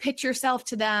pitch yourself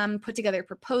to them, put together a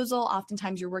proposal.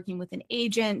 Oftentimes you're working with an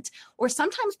agent, or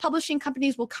sometimes publishing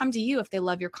companies will come to you if they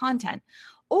love your content.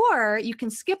 Or you can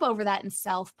skip over that and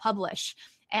self-publish.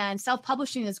 And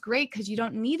self-publishing is great because you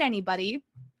don't need anybody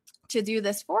to do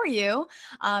this for you.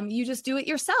 You just do it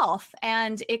yourself,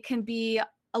 and it can be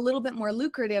a little bit more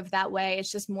lucrative that way.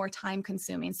 It's just more time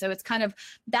consuming. So it's kind of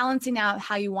balancing out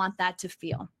how you want that to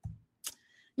feel.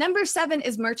 Number 7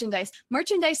 is merchandise.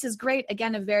 Merchandise is great.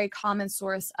 Again, a very common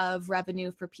source of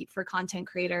revenue for content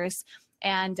creators.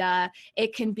 And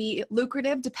it can be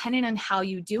lucrative depending on how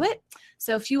you do it.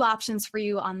 So a few options for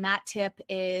you on that tip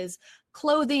is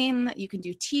clothing. You can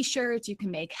do t-shirts, you can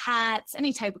make hats,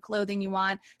 any type of clothing you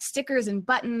want, stickers and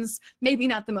buttons, maybe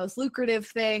not the most lucrative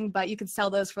thing, but you can sell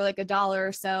those for like $1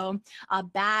 or so.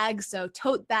 Bags, so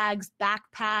tote bags,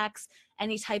 backpacks,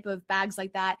 any type of bags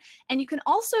like that. And you can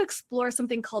also explore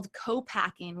something called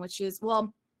co-packing, which is,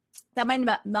 well, that might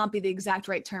not be the exact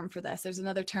right term for this. There's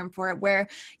another term for it where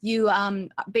you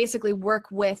basically work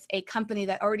with a company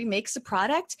that already makes a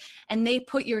product and they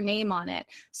put your name on it.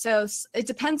 So it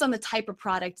depends on the type of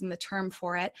product and the term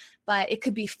for it, but it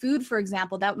could be food, for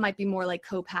example. That might be more like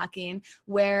co-packing,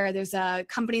 where there's a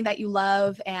company that you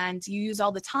love and you use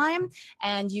all the time,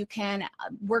 and you can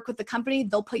work with the company.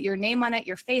 They'll put your name on it,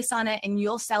 your face on it, and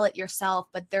you'll sell it yourself,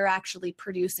 but they're actually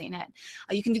producing it.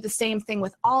 You can do the same thing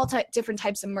with all different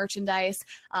types of merchandise,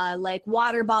 like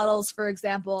water bottles, for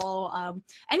example.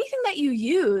 Anything that you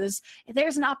use,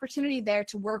 there's an opportunity there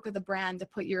to work with a brand to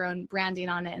put your own branding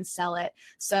on it and sell it.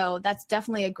 So that's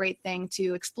definitely a great thing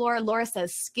to explore. Laura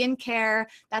says skincare,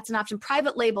 that's an option.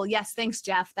 Private label, yes, thanks,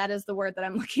 Jeff. That is the word that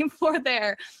I'm looking for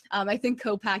there. I think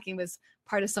co-packing was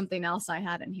part of something else I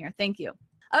had in here. Thank you.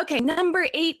 Okay, number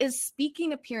 8 is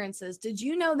speaking appearances. Did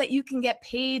you know that you can get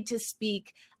paid to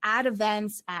speak at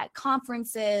events, at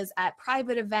conferences, at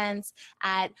private events,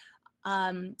 at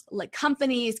like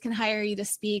companies can hire you to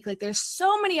speak? Like, there's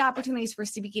so many opportunities for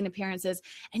speaking appearances,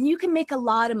 and you can make a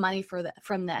lot of money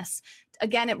from this.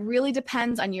 Again, it really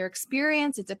depends on your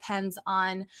experience. It depends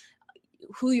on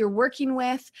who you're working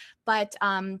with. But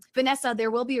Vanessa,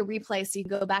 there will be a replay, so you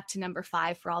can go back to number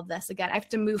 5 for all of this. Again, I have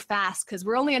to move fast because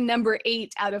we're only on number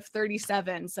 8 out of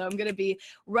 37. So I'm going to be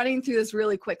running through this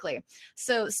really quickly.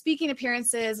 So speaking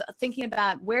appearances, thinking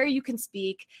about where you can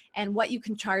speak and what you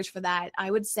can charge for that.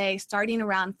 I would say starting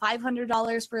around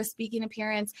 $500 for a speaking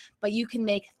appearance, but you can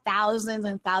make thousands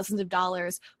and thousands of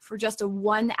dollars for just a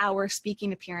 1-hour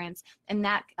speaking appearance. And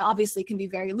that obviously can be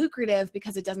very lucrative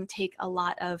because it doesn't take a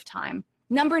lot of time.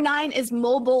 Number 9 is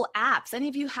mobile apps. Any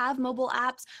of you have mobile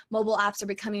apps? Mobile apps are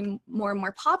becoming more and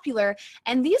more popular,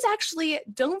 and these actually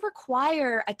don't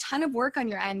require a ton of work on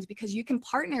your end because you can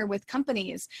partner with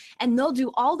companies and they'll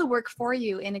do all the work for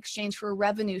you in exchange for a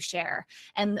revenue share.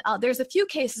 And there's a few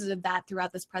cases of that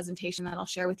throughout this presentation that I'll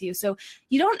share with you. So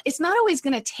it's not always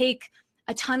going to take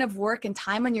a ton of work and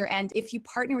time on your end if you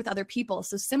partner with other people.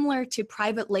 So similar to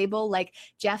private label, like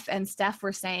Jeff and Steph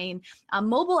were saying,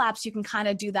 mobile apps, you can kind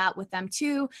of do that with them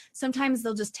too. Sometimes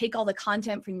they'll just take all the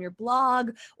content from your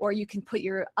blog, or you can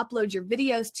upload your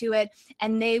videos to it,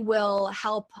 and they will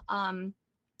help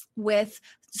with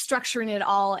structuring it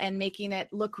all and making it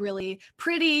look really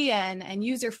pretty and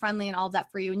user friendly and all of that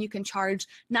for you. And you can charge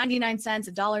 99 cents,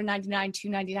 $1.99,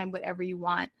 $2.99, whatever you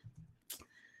want.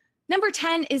 Number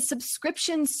 10 is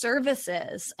subscription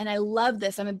services. And I love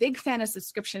this. I'm a big fan of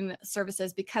subscription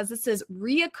services because this is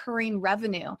reoccurring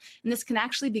revenue. And this can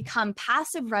actually become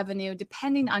passive revenue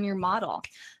depending on your model.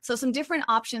 So some different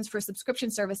options for subscription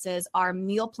services are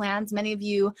meal plans. Many of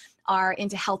you are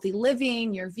into healthy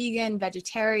living, you're vegan,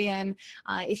 vegetarian.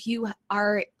 If you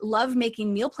love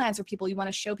making meal plans for people, you want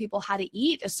to show people how to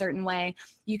eat a certain way,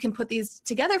 you can put these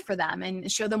together for them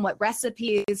and show them what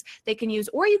recipes they can use,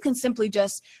 or you can simply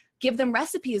just give them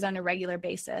recipes on a regular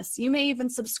basis. You may even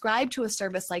subscribe to a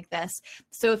service like this.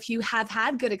 So if you have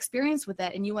had good experience with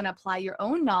it and you want to apply your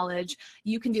own knowledge,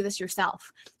 you can do this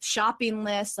yourself. Shopping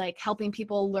lists, like helping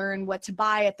people learn what to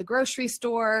buy at the grocery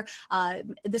store.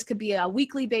 This could be a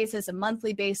weekly basis, a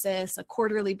monthly basis, a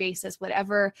quarterly basis,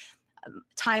 whatever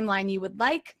timeline you would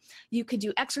like. You could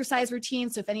do exercise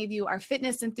routines. So if any of you are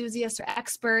fitness enthusiasts or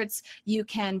experts, you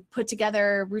can put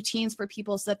together routines for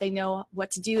people so that they know what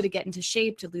to do to get into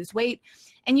shape, to lose weight.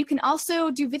 And you can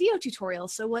also do video tutorials.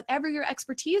 So whatever your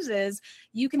expertise is,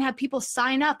 you can have people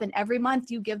sign up, and every month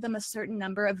you give them a certain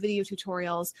number of video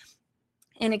tutorials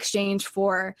in exchange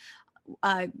for,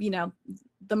 the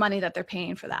money that they're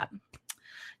paying for that.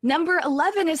 Number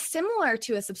 11 is similar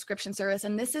to a subscription service,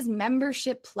 and this is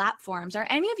membership platforms. Are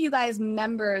any of you guys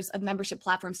members of membership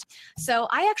platforms? So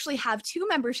I actually have 2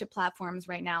 membership platforms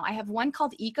right now. I have one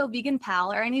called Eco Vegan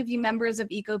Pal. Are any of you members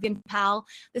of Eco Vegan Pal?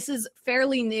 This is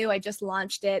fairly new. I just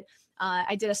launched it.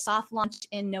 I did a soft launch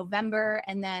in November,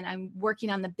 and then I'm working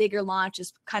on the bigger launch.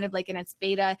 It's kind of like in its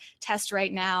beta test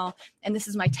right now. And this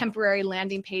is my temporary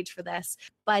landing page for this.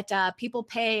 But people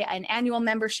pay an annual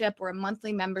membership or a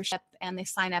monthly membership, and they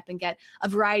sign up and get a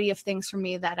variety of things from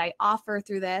me that I offer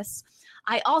through this.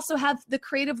 I also have the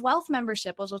Creative Wealth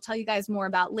membership, which I'll tell you guys more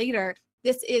about later.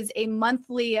 This is a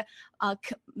monthly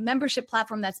membership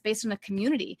platform that's based on a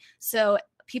community. So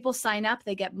people sign up,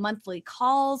 they get monthly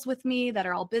calls with me that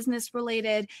are all business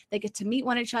related. They get to meet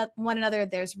one another.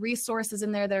 There's resources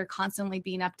in there that are constantly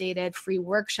being updated, free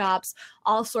workshops,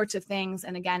 all sorts of things.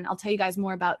 And again, I'll tell you guys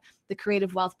more about the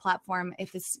Creative Wealth platform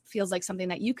if this feels like something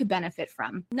that you could benefit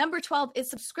from. Number 12 is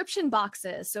subscription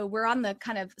boxes. So we're on the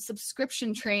kind of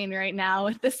subscription train right now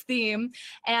with this theme,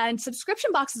 and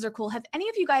subscription boxes are cool. Have any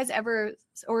of you guys ever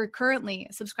or currently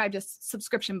subscribed to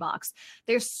subscription box?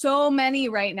 There's so many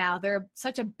right now. They're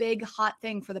such a big hot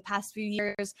thing for the past few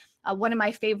years. One of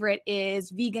my favorite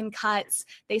is Vegan Cuts.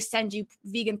 They send you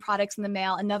vegan products in the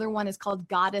mail. Another one is called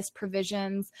Goddess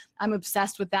Provisions. I'm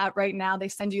obsessed with that right now. They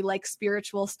send you like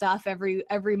spiritual stuff every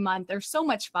month. They're so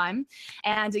much fun.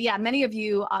 And yeah, many of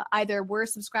you either were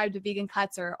subscribed to Vegan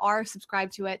Cuts or are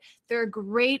subscribed to it. They're a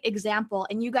great example,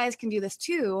 and you guys can do this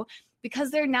too,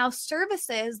 because they're now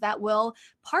services that will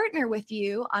partner with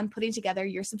you on putting together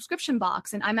your subscription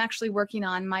box. And I'm actually working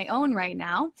on my own right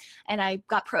now. And I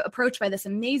got approached by this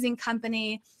amazing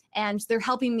company, and they're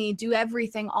helping me do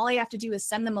everything. All I have to do is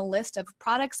send them a list of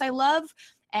products I love,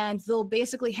 and they'll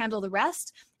basically handle the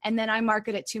rest. And then I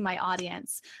market it to my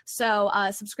audience. So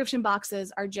subscription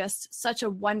boxes are just such a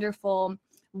wonderful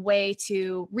way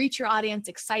to reach your audience,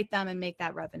 excite them, and make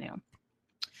that revenue.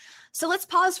 So let's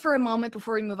pause for a moment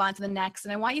before we move on to the next.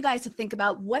 And I want you guys to think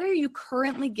about, what are you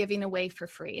currently giving away for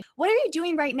free? What are you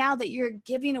doing right now that you're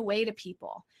giving away to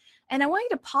people? And I want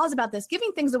you to pause about this.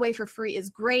 Giving things away for free is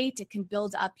great. It can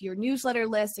build up your newsletter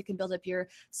list. It can build up your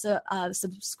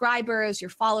subscribers, your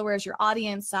followers, your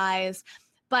audience size.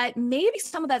 But maybe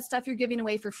some of that stuff you're giving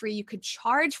away for free, you could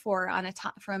charge for on a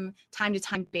from time to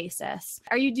time basis.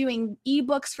 Are you doing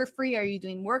ebooks for free? Are you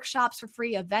doing workshops for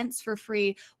free, events for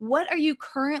free? What are you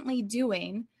currently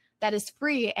doing that is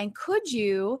free? And could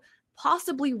you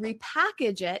possibly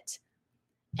repackage it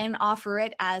and offer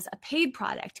it as a paid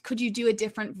product? Could you do a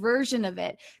different version of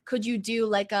it? Could you do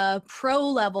like a pro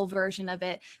level version of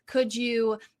it? Could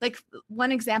you, like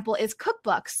one example is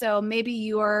cookbooks. So maybe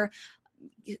you're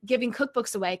giving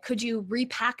cookbooks away. Could you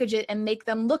repackage it and make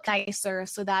them look nicer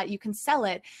so that you can sell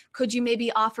it? Could you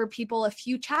maybe offer people a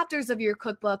few chapters of your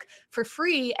cookbook for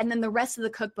free, and then the rest of the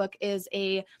cookbook is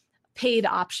a paid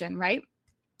option, right?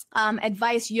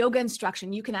 advice, yoga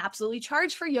instruction. You can absolutely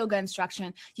charge for yoga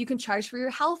instruction. You can charge for your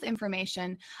health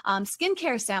information,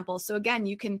 skincare samples. So again,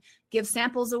 you can give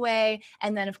samples away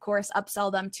and then of course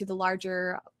upsell them to the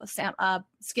larger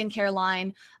skincare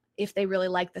line if they really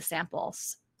like the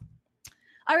samples.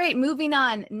 All right, moving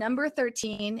on. Number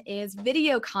 13 is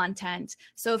video content.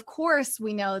 So of course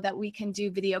we know that we can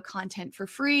do video content for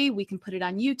free. We can put it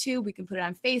on YouTube, we can put it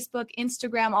on Facebook,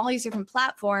 Instagram, all these different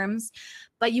platforms,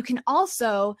 but you can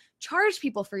also charge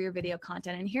people for your video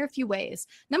content. And here are a few ways.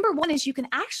 Number one is you can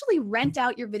actually rent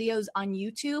out your videos on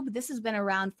YouTube. This has been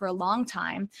around for a long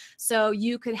time. So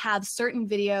you could have certain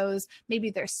videos,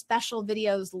 maybe they're special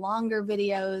videos, longer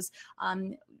videos,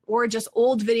 or just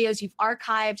old videos you've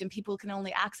archived and people can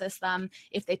only access them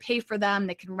if they pay for them.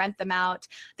 They can rent them out.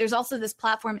 There's also this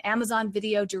platform, Amazon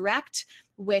Video Direct,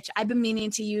 which I've been meaning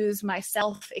to use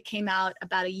myself. It came out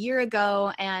about a year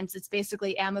ago, and it's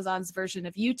basically Amazon's version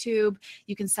of YouTube.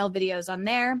 You can sell videos on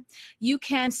there. You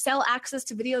can sell access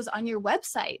to videos on your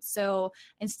website. So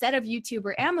instead of YouTube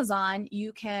or Amazon,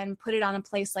 you can put it on a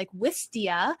place like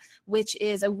Wistia, which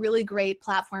is a really great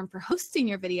platform for hosting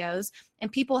your videos,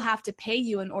 and people have to pay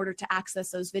you in order to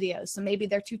access those videos. So maybe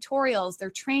they're tutorials,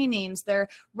 they're trainings, they're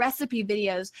recipe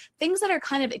videos, things that are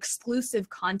kind of exclusive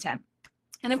content.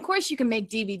 And of course, you can make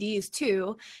DVDs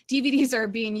too. DVDs are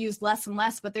being used less and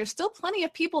less, but there's still plenty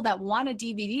of people that want a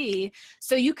DVD.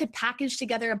 So you could package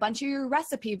together a bunch of your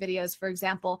recipe videos, for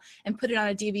example, and put it on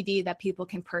a DVD that people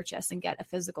can purchase and get a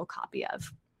physical copy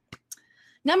of.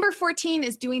 Number 14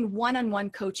 is doing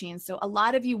one-on-one coaching. So a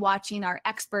lot of you watching are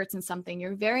experts in something.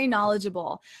 You're very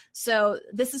knowledgeable. So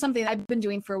this is something I've been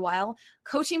doing for a while,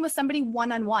 coaching with somebody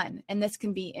one-on-one. And this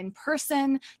can be in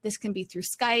person. This can be through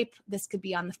Skype. This could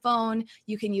be on the phone.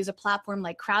 You can use a platform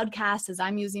like Crowdcast, as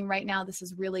I'm using right now. This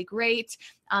is really great.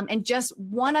 And just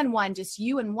one-on-one, just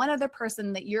you and one other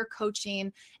person that you're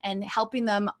coaching and helping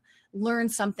them learn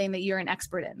something that you're an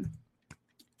expert in.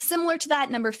 Similar to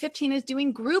that, number 15 is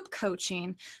doing group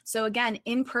coaching. So again,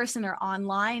 in person or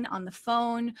online, on the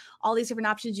phone, all these different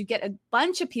options. You get a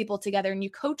bunch of people together and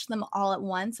you coach them all at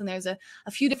once. And there's a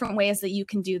few different ways that you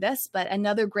can do this, but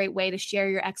another great way to share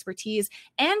your expertise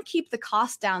and keep the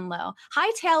cost down low.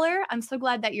 Hi, Taylor. I'm so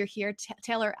glad that you're here.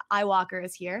 Taylor Iwalker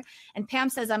is here. And Pam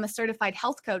says, I'm a certified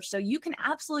health coach. So you can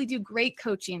absolutely do great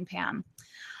coaching, Pam.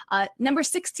 Number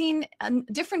 16, a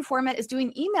different format is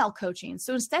doing email coaching.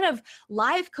 So instead of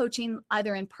live coaching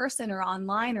either in person or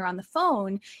online or on the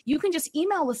phone, you can just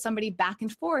email with somebody back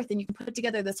and forth and you can put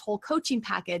together this whole coaching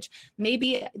package.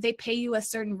 Maybe they pay you a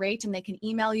certain rate and they can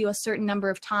email you a certain number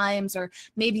of times, or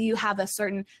maybe you have a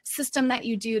certain system that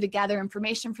you do to gather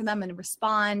information from them and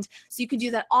respond. So you can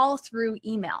do that all through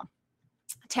email.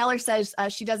 Taylor says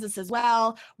she does this as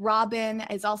well. Robin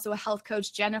is also a health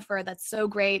coach. Jennifer, that's so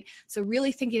great. So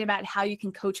really thinking about how you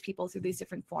can coach people through these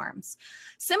different forms.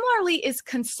 Similarly is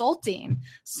consulting.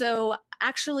 So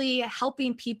actually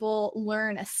helping people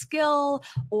learn a skill,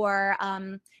 or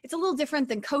it's a little different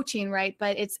than coaching, right?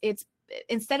 But it's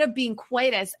instead of being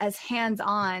quite as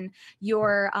hands-on,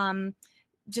 you're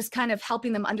just kind of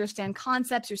helping them understand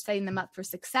concepts, you're setting them up for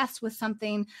success with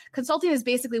something. Consulting is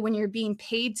basically when you're being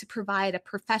paid to provide a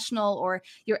professional or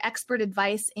your expert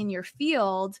advice in your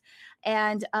field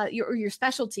and your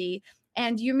specialty.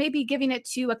 And you're maybe giving it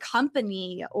to a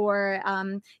company, or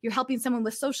you're helping someone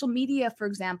with social media, for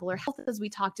example, or health, as we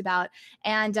talked about.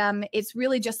 And it's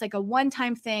really just like a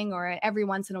one-time thing or every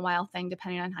once in a while thing,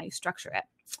 depending on how you structure it.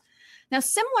 Now,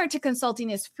 similar to consulting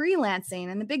is freelancing.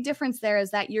 And the big difference there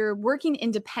is that you're working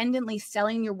independently,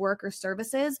 selling your work or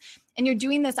services. And you're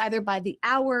doing this either by the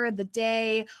hour, the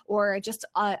day, or just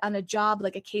on a job,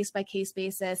 like a case-by-case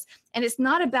basis. And it's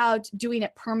not about doing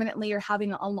it permanently or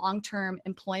having a long-term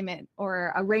employment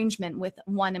or arrangement with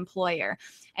one employer.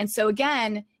 And so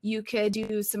again, you could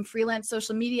do some freelance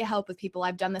social media help with people.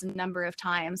 I've done this a number of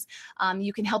times.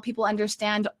 You can help people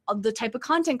understand the type of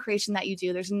content creation that you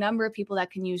do. There's a number of people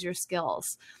that can use your skills.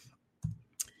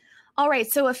 All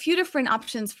right, so a few different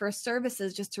options for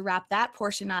services, just to wrap that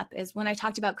portion up, is when I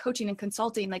talked about coaching and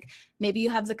consulting, like maybe you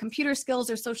have the computer skills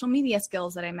or social media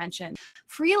skills that I mentioned.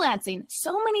 Freelancing,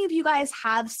 so many of you guys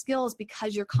have skills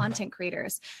because you're content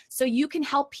creators. So you can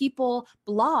help people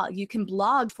blog. You can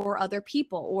blog for other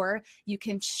people, or you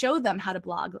can show them how to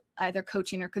blog, either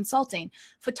coaching or consulting.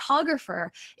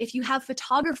 Photographer, if you have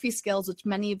photography skills, which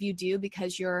many of you do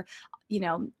because you're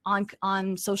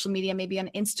on social media, maybe on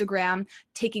Instagram,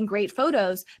 taking great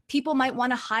photos, people might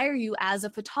want to hire you as a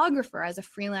photographer, as a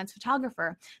freelance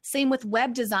photographer. Same with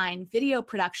web design, video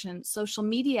production, social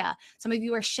media. Some of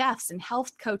you are chefs and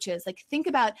health coaches. Like, think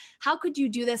about how could you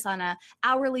do this on an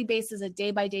hourly basis, a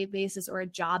day-by-day basis, or a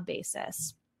job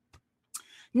basis.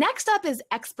 Next up is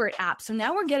expert apps. So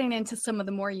now we're getting into some of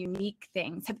the more unique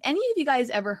things. Have any of you guys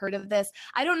ever heard of this?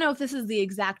 I don't know if this is the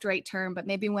exact right term, but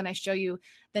maybe when I show you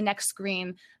the next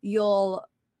screen, you'll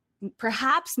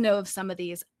perhaps know of some of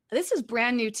these. This is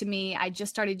brand new to me. I just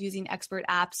started using expert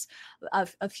apps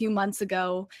a few months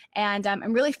ago, and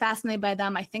I'm really fascinated by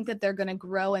them. I think that they're going to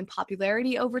grow in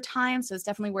popularity over time, so it's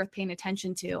definitely worth paying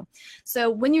attention to. So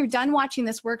when you're done watching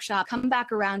this workshop, come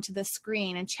back around to this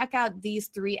screen and check out these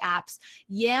 3 apps: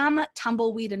 Yam,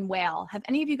 Tumbleweed, and Whale. Have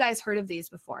any of you guys heard of these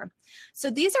before? So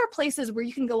these are places where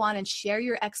you can go on and share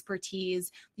your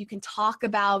expertise. You can talk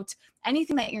about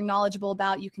anything that you're knowledgeable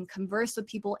about. You can converse with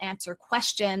people, answer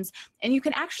questions, and you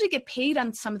can actually get paid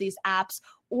on some of these apps,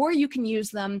 or you can use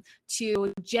them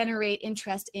to generate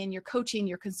interest in your coaching,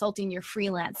 your consulting, your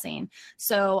freelancing.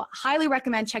 So highly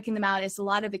recommend checking them out. It's a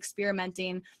lot of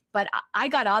experimenting, but I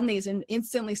got on these and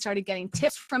instantly started getting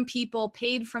tips from people,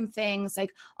 paid from things,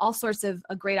 like all sorts of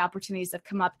great opportunities have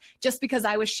come up just because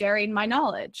I was sharing my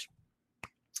knowledge.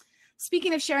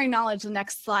 Speaking of sharing knowledge, the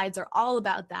next slides are all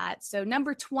about that. So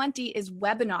number 20 is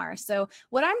webinar. So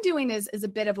what I'm doing is a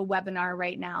bit of a webinar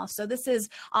right now. So this is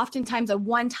oftentimes a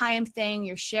one-time thing.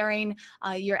 You're sharing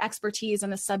your expertise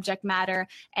on a subject matter,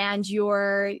 and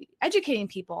you're educating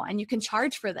people, and you can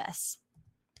charge for this.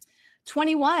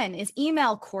 21 is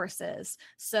email courses.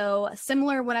 So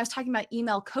similar, when I was talking about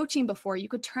email coaching before, you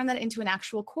could turn that into an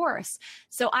actual course.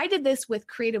 So I did this with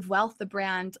Creative Wealth, the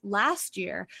brand, last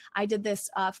year. I did this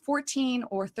 14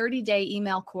 or 30-day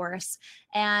email course,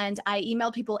 and I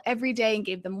emailed people every day and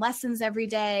gave them lessons every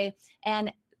day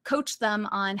and coached them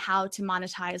on how to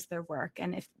monetize their work.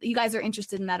 And if you guys are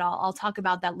interested in that, I'll talk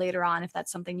about that later on if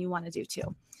that's something you want to do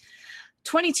too.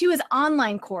 22 is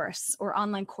online course, or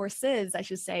online courses, I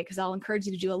should say, because I'll encourage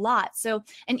you to do a lot. So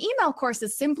an email course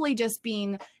is simply just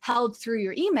being held through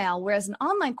your email, whereas an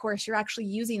online course, you're actually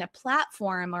using a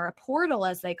platform or a portal,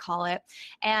 as they call it.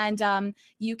 And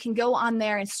you can go on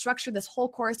there and structure this whole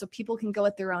course so people can go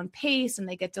at their own pace, and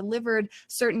they get delivered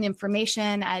certain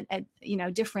information at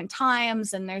different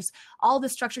times. And there's all the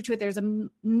structure to it. There's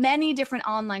many different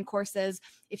online courses.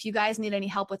 If you guys need any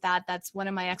help with that, that's one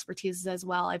of my expertises as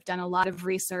well. I've done a lot of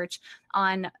research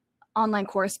on online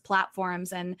course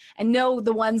platforms and know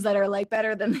the ones that are like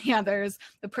better than the others,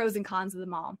 the pros and cons of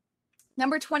them all.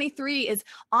 Number 23 is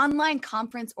online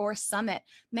conference or summit.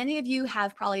 Many of you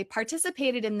have probably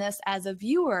participated in this as a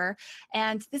viewer,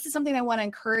 and this is something I want to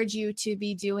encourage you to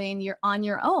be doing on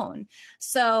your own.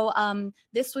 So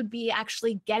this would be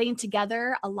actually getting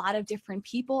together a lot of different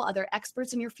people, other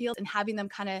experts in your field, and having them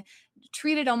kind of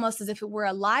treat it almost as if it were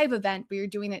a live event, but you're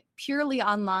doing it purely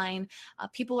online.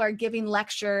 People are giving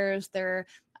lectures, they're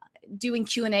doing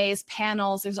Q&As,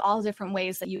 panels. There's all different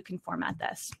ways that you can format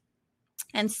this.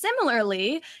 And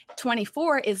similarly,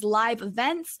 24 is live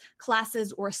events,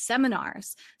 classes, or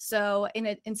seminars. So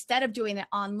instead of doing it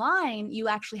online, you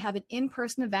actually have an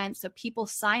in-person event. So people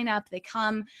sign up, they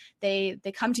come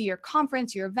to your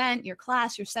conference, your event, your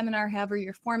class, your seminar, however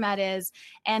your format is,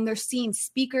 and they're seeing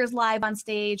speakers live on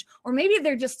stage, or maybe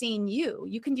they're just seeing you.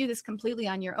 You can do this completely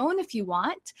on your own if you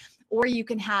want, or you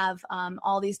can have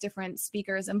all these different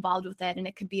speakers involved with it. And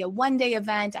it could be a one-day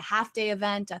event, a half-day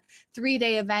event, a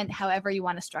 3-day event, however you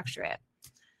want to structure it.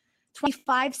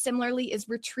 25 similarly is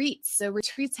retreats. So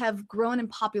retreats have grown in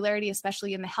popularity,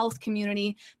 especially in the health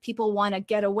community. People want to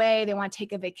get away, they want to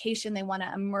take a vacation, they want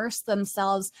to immerse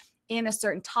themselves in a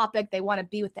certain topic, they want to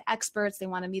be with the experts, they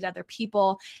want to meet other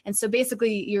people. And so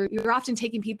basically you're often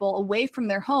taking people away from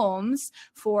their homes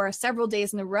for several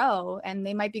days in a row, and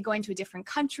they might be going to a different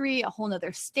country, a whole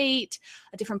nother state,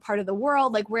 a different part of the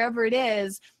world, like wherever it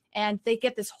is, and they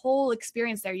get this whole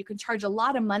experience there. You can charge a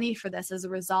lot of money for this as a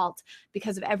result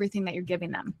because of everything that you're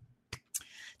giving them.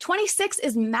 26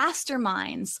 is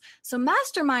masterminds. So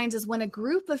masterminds is when a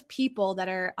group of people that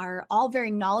are all very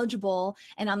knowledgeable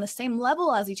and on the same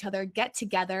level as each other get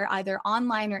together, either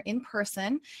online or in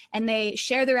person, and they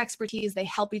share their expertise, they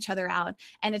help each other out.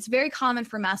 And it's very common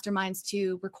for masterminds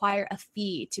to require a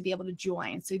fee to be able to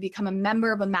join. So you become a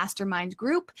member of a mastermind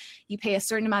group, you pay a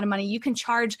certain amount of money, you can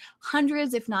charge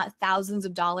hundreds, if not thousands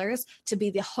of dollars to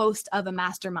be the host of a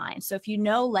mastermind. So if you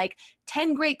know like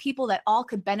 10 great people that all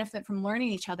could benefit from learning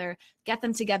each other, get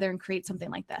them together and create something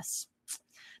like this.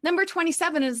 Number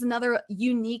 27 is another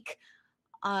unique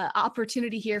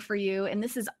opportunity here for you, and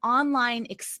this is online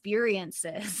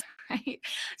experiences, right?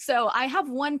 So I have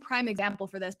one prime example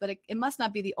for this, but it must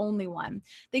not be the only one.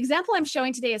 The example I'm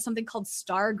showing today is something called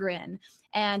Stargrin,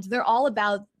 and they're all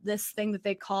about this thing that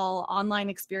they call online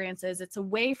experiences. It's a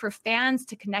way for fans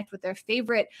to connect with their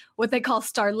favorite, what they call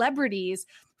starlebrities,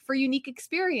 for unique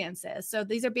experiences. So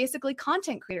these are basically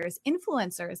content creators,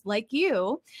 influencers like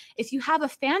you. If you have a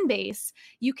fan base,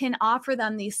 you can offer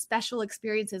them these special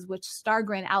experiences, which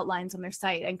Stargrin outlines on their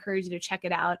site. I encourage you to check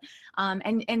it out.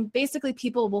 And basically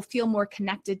people will feel more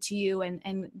connected to you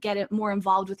and get it more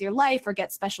involved with your life, or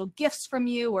get special gifts from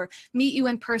you, or meet you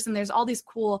in person. There's all these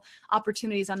cool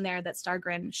opportunities on there that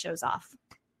Stargrin shows off.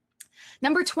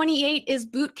 Number 28 is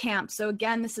boot camp. So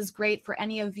again, this is great for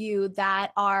any of you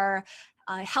that are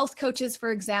health coaches, for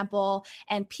example,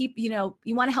 and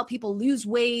you want to help people lose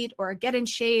weight or get in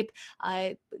shape,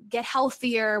 get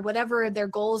healthier, whatever their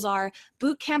goals are.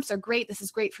 Boot camps are great. This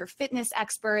is great for fitness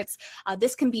experts.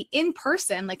 This can be in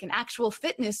person, like an actual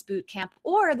fitness boot camp,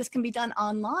 or this can be done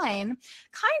online,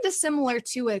 kind of similar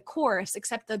to a course,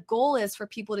 except the goal is for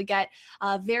people to get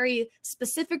very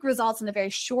specific results in a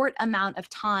very short amount of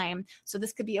time. So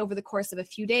this could be over the course of a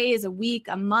few days, a week,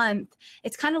 a month.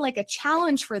 It's kind of like a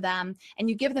challenge for them, and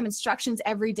you give them instructions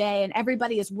every day, and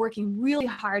everybody is working really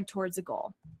hard towards a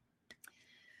goal.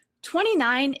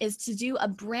 29 is to do a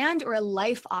brand or a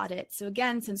life audit. So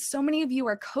again, since so many of you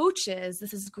are coaches,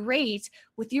 this is great.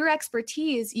 With your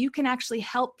expertise, you can actually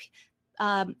help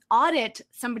audit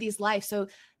somebody's life. So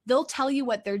they'll tell you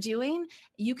what they're doing.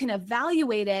 You can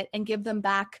evaluate it and give them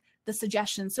back the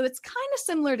suggestions. So it's kind of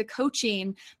similar to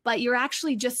coaching, but you're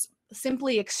actually just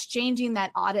simply exchanging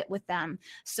that audit with them.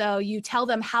 So you tell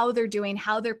them how they're doing,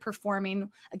 how they're performing,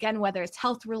 again, whether it's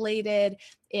health related,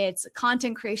 it's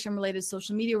content creation related,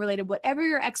 social media related, whatever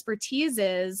your expertise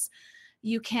is,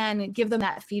 you can give them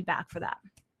that feedback for that.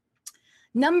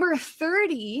 Number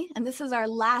 30, and this is our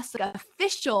last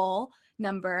official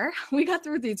number, we got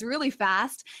through these really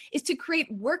fast, is to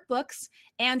create workbooks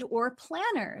and or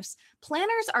planners.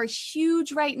 Planners are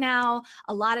huge right now.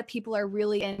 A lot of people are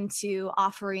really into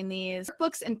offering these.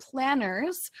 Workbooks and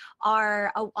planners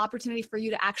are an opportunity for you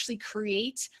to actually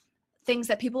create things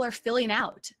that people are filling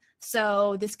out.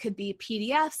 So this could be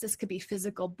PDFs, this could be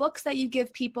physical books that you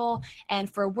give people.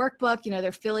 And for a workbook,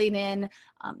 they're filling in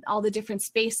all the different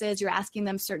spaces. You're asking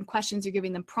them certain questions, you're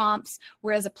giving them prompts.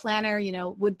 Whereas a planner,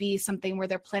 would be something where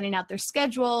they're planning out their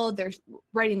schedule, they're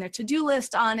writing their to-do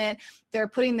list on it, they're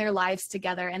putting their lives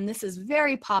together. And this is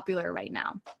very popular right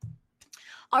now.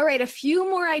 All right, a few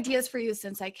more ideas for you,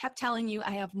 since I kept telling you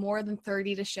I have more than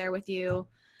 30 to share with you.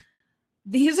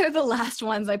 These are the last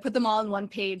ones. I put them all on one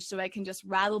page so I can just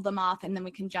rattle them off, and then we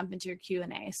can jump into your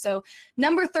Q&A. So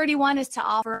number 31 is to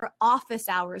offer office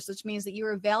hours, which means that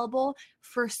you're available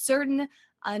for certain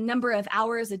number of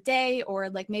hours a day, or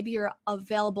like maybe you're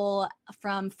available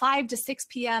from 5 to 6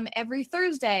 p.m. every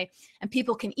Thursday, and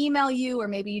people can email you, or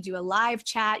maybe you do a live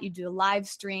chat, you do a live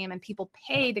stream, and people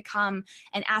pay to come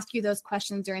and ask you those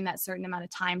questions during that certain amount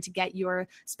of time to get your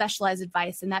specialized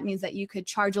advice. And that means that you could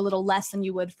charge a little less than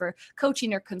you would for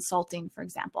coaching or consulting, for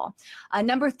example.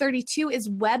 Number 32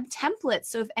 is web templates.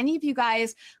 So if any of you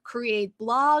guys create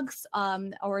blogs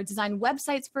or design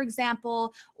websites, for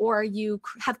example, or you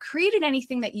have created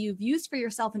anything that you've used for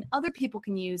yourself and other people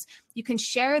can use, you can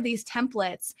share these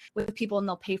templates with people and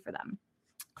they'll pay for them.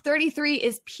 33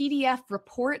 is PDF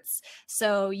reports.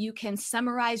 So you can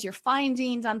summarize your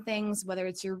findings on things, whether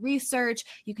it's your research,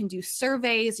 you can do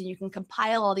surveys, and you can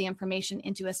compile all the information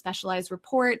into a specialized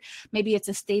report. Maybe it's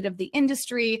a state of the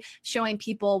industry, showing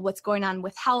people what's going on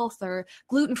with health or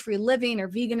gluten-free living or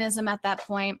veganism at that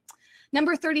point.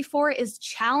 Number 34 is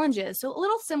challenges. So a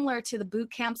little similar to the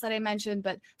boot camps that I mentioned,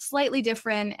 but slightly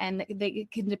different, and they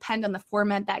can depend on the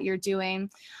format that you're doing.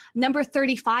 Number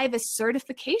 35 is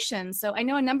certification. So I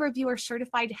know a number of you are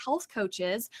certified health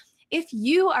coaches. If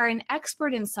you are an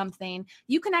expert in something,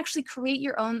 you can actually create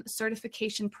your own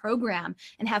certification program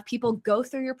and have people go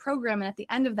through your program. And at the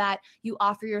end of that, you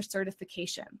offer your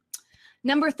certification.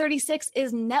 Number 36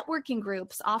 is networking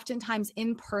groups, oftentimes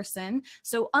in person.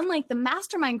 So unlike the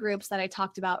mastermind groups that I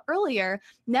talked about earlier,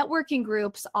 networking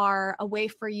groups are a way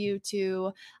for you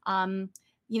to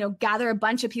gather a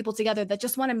bunch of people together that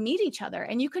just want to meet each other.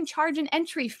 And you can charge an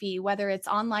entry fee, whether it's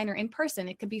online or in person.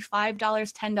 It could be $5,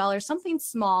 $10, something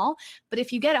small. But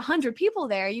if you get 100 people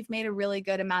there, you've made a really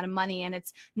good amount of money, and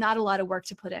it's not a lot of work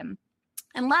to put in.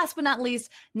 And last but not least,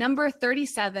 number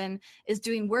 37 is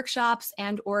doing workshops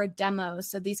and or demos.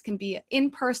 So these can be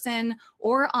in person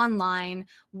or online,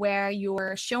 where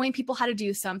you're showing people how to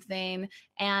do something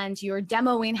and you're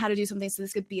demoing how to do something. So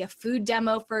this could be a food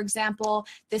demo, for example.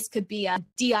 This could be a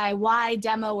DIY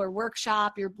demo or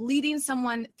workshop. You're leading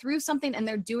someone through something and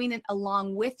they're doing it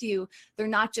along with you. They're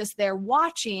not just there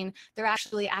watching, they're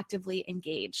actually actively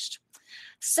engaged.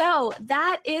 So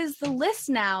that is the list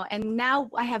now. And now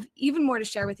I have even more to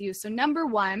share with you. So number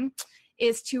 1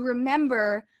 is to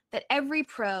remember that every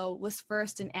pro was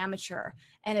first an amateur,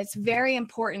 and it's very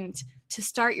important to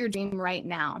start your dream right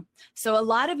now. So a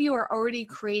lot of you are already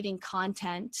creating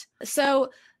content. So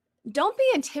don't be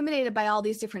intimidated by all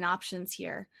these different options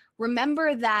here.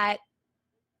 Remember that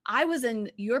I was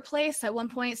in your place at one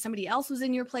point, somebody else was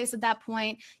in your place at that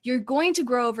point. You're going to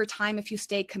grow over time if you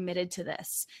stay committed to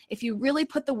this. If you really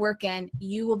put the work in,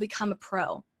 you will become a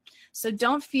pro. So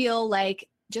don't feel like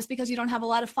just because you don't have a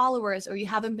lot of followers or you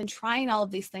haven't been trying all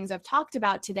of these things I've talked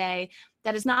about today,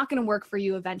 that is not going to work for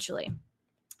you eventually.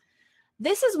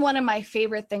 This is one of my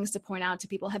favorite things to point out to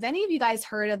people. Have any of you guys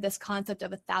heard of this concept of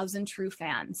 1,000 true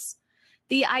fans?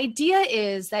 The idea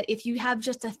is that if you have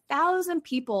just 1,000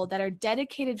 people that are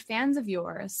dedicated fans of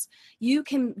yours, you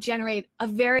can generate a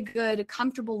very good,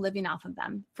 comfortable living off of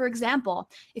them. For example,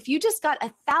 if you just got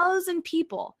 1,000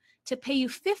 people to pay you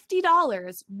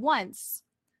 $50 once,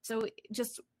 so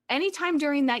just anytime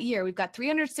during that year, we've got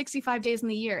 365 days in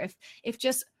the year. If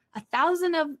just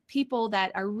 1,000 of people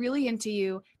that are really into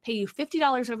you pay you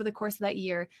 $50 over the course of that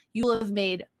year, you will have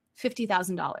made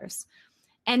 $50,000.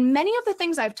 And many of the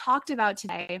things I've talked about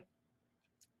today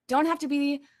don't have to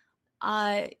be,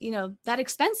 that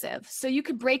expensive. So you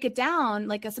could break it down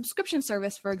like a subscription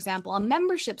service, for example, a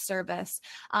membership service,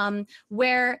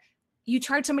 where you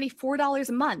charge somebody $4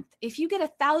 a month. If you get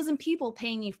 1,000 people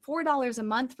paying you $4 a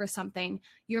month for something,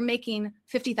 you're making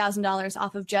 $50,000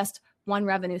 off of just one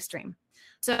revenue stream.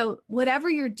 So whatever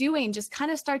you're doing, just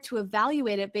kind of start to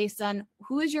evaluate it based on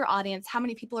who is your audience, how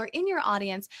many people are in your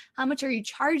audience, how much are you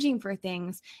charging for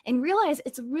things, and realize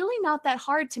it's really not that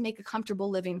hard to make a comfortable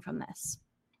living from this.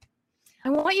 I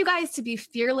want you guys to be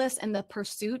fearless in the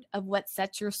pursuit of what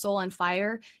sets your soul on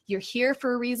fire. You're here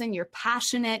for a reason. You're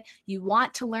passionate. You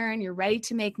want to learn. You're ready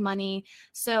to make money.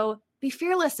 So be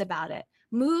fearless about it.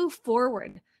 Move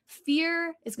forward.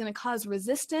 Fear is going to cause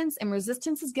resistance, and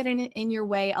resistance is getting in your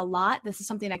way a lot. This is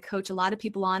something I coach a lot of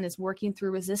people on, is working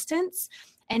through resistance.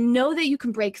 And know that you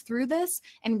can break through this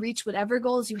and reach whatever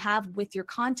goals you have with your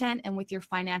content and with your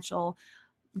financial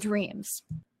dreams.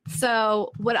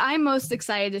 So what I'm most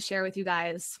excited to share with you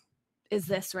guys is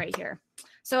this right here.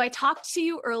 So I talked to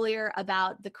you earlier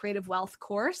about the Creative Wealth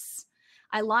course.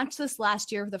 I launched this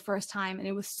last year for the first time, and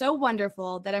it was so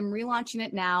wonderful that I'm relaunching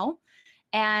it now.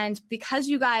 And because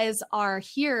you guys are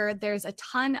here, there's a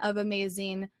ton of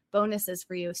amazing bonuses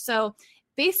for you. So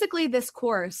basically, this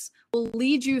course will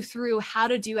lead you through how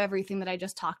to do everything that I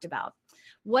just talked about.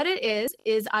 What it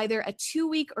is either a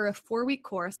 2-week or a 4-week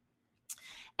course.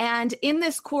 And in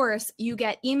this course, you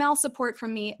get email support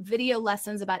from me, video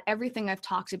lessons about everything I've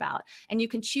talked about. And you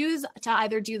can choose to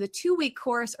either do the 2-week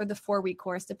course or the 4-week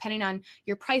course, depending on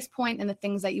your price point and the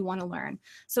things that you want to learn.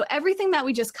 So everything that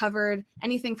we just covered,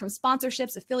 anything from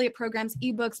sponsorships, affiliate programs,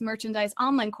 ebooks, merchandise,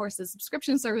 online courses,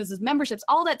 subscription services, memberships,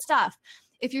 all that stuff.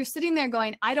 If you're sitting there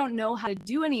going, I don't know how to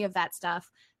do any of that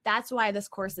stuff, that's why this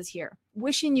course is here.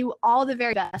 Wishing you all the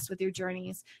very best with your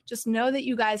journeys. Just know that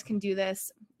you guys can do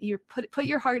this. You put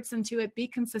your hearts into it. Be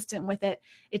consistent with it.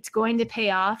 It's going to pay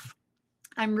off.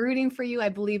 I'm rooting for you. I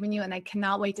believe in you, and I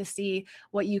cannot wait to see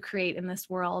what you create in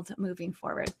this world moving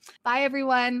forward. Bye,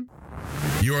 everyone.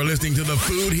 You're listening to the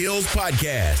Food Heals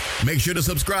Podcast. Make sure to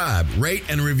subscribe, rate,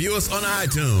 and review us on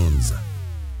iTunes.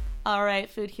 All right,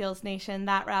 Food Heals Nation,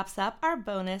 that wraps up our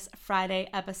bonus Friday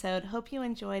episode. Hope you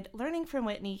enjoyed learning from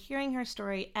Whitney, hearing her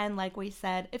story, and like we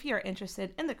said, if you're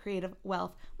interested in the Creative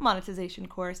Wealth Monetization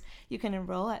course, you can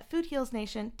enroll at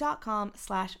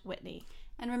foodhealsnation.com/Whitney.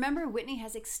 And remember, Whitney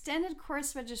has extended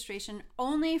course registration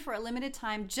only for a limited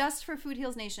time just for Food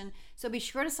Heals Nation, so be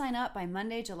sure to sign up by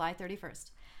Monday, July 31st.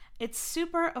 It's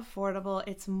super affordable.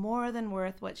 It's more than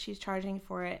worth what she's charging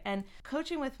for it. And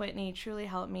coaching with Whitney truly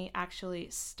helped me actually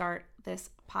start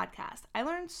this podcast. I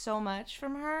learned so much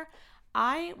from her.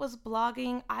 I was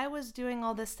blogging, I was doing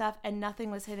all this stuff, and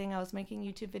nothing was hitting. I was making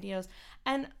YouTube videos.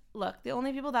 And look, the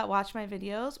only people that watched my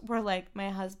videos were like my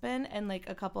husband and like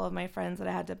a couple of my friends that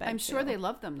I had to beg I'm to. sure they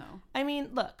love them though. I mean,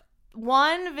 look.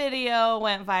 One video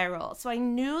went viral, so I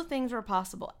knew things were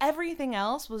possible. Everything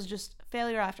else was just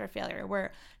failure after failure,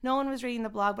 where no one was reading the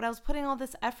blog, but I was putting all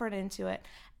this effort into it.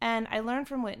 And I learned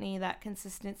from Whitney that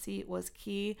consistency was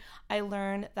key. I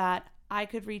learned that I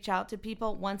could reach out to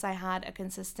people once I had a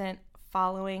consistent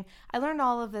following. I learned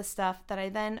all of this stuff that I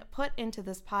then put into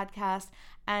this podcast,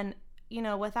 and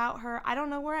without her, I don't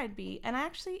know where I'd be. And I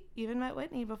actually even met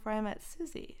Whitney before I met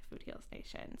Susie, Food Heals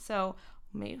Nation. So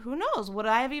maybe, who knows? Would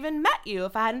I have even met you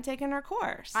if I hadn't taken her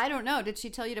course? I don't know. Did she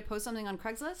tell you to post something on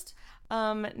Craigslist?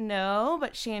 No,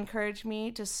 but she encouraged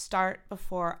me to start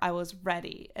before I was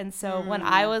ready. And so when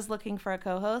I was looking for a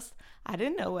co-host, I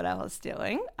didn't know what I was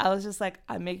doing. I was just like,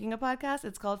 I'm making a podcast.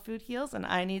 It's called Food Heals, and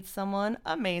I need someone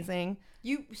amazing.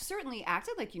 You certainly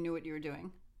acted like you knew what you were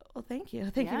doing. Well, thank you.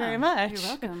 Thank you very much. You're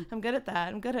welcome. I'm good at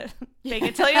that. I'm good at fake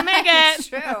it till you make it. It's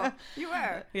true. You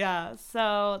were. Yeah.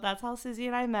 So that's how Susie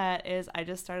and I met. Is I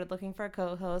just started looking for a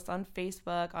co-host on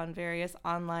Facebook, on various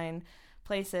online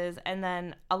places, and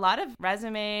then a lot of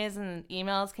resumes and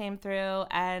emails came through,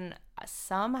 and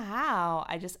somehow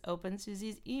I just opened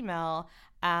Susie's email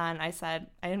and I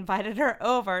invited her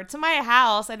over to my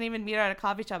house. I didn't even meet her at a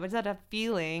coffee shop. I just had a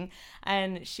feeling,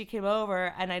 and she came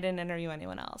over, and I didn't interview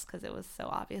anyone else because it was so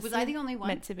obvious. Was I the only one?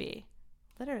 Meant to be.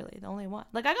 Literally the only one.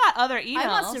 Like, I got other emails. I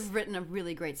must have written a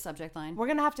really great subject line. We're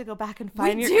gonna have to go back and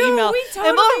find your do. email. We totally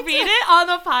and we'll do. read it on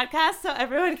the podcast so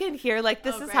everyone can hear. Like,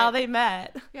 this is great. how they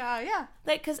met. Yeah.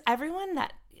 Like, because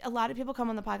a lot of people come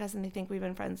on the podcast and they think we've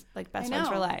been friends, like best friends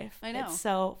for life. I know. It's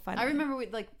so funny. I remember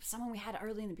someone we had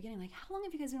early in the beginning, like, how long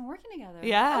have you guys been working together?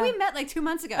 Yeah. Oh, we met like 2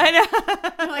 months ago. I know.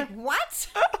 I'm like,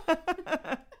 what?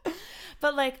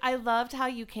 But like, I loved how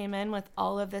you came in with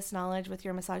all of this knowledge with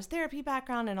your massage therapy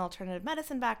background and alternative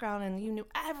medicine background, and you knew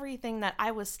everything that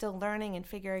I was still learning and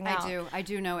figuring out. I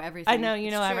do know everything. I know you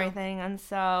It's know true. everything, and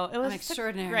so it was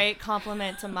extraordinary. a great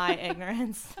compliment to my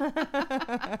ignorance.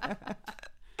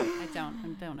 I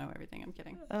don't know everything. I'm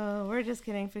kidding. Oh, we're just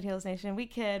kidding, Food Heals Nation. We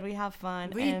kid, we have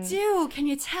fun. We and do. Can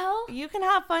you tell? You can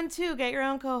have fun too. Get your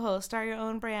own co-host, start your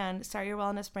own brand, start your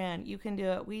wellness brand. You can do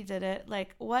it. We did it.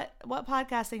 Like, what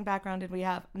podcasting background did we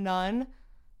have? None.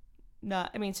 No,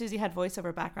 I mean, Susie had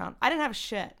voiceover background. I didn't have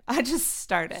shit. I just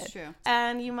started. It's true.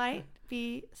 And you might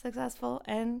be successful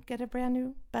and get a brand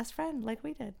new best friend like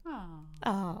we did. Oh,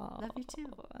 love you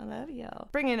too. I love you.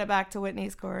 Bringing it back to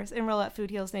Whitney's course. Enroll at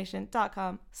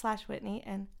foodhealsnation.com/Whitney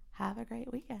and have a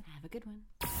great weekend. Have a good one.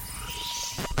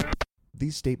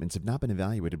 These statements have not been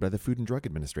evaluated by the Food and Drug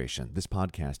Administration. This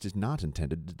podcast is not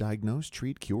intended to diagnose,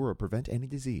 treat, cure, or prevent any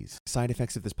disease. Side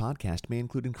effects of this podcast may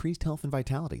include increased health and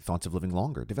vitality, thoughts of living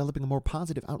longer, developing a more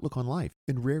positive outlook on life.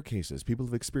 In rare cases, people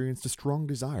have experienced a strong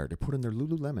desire to put in their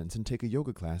Lululemons and take a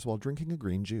yoga class while drinking a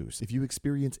green juice. If you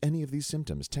experience any of these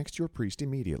symptoms, text your priest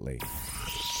immediately.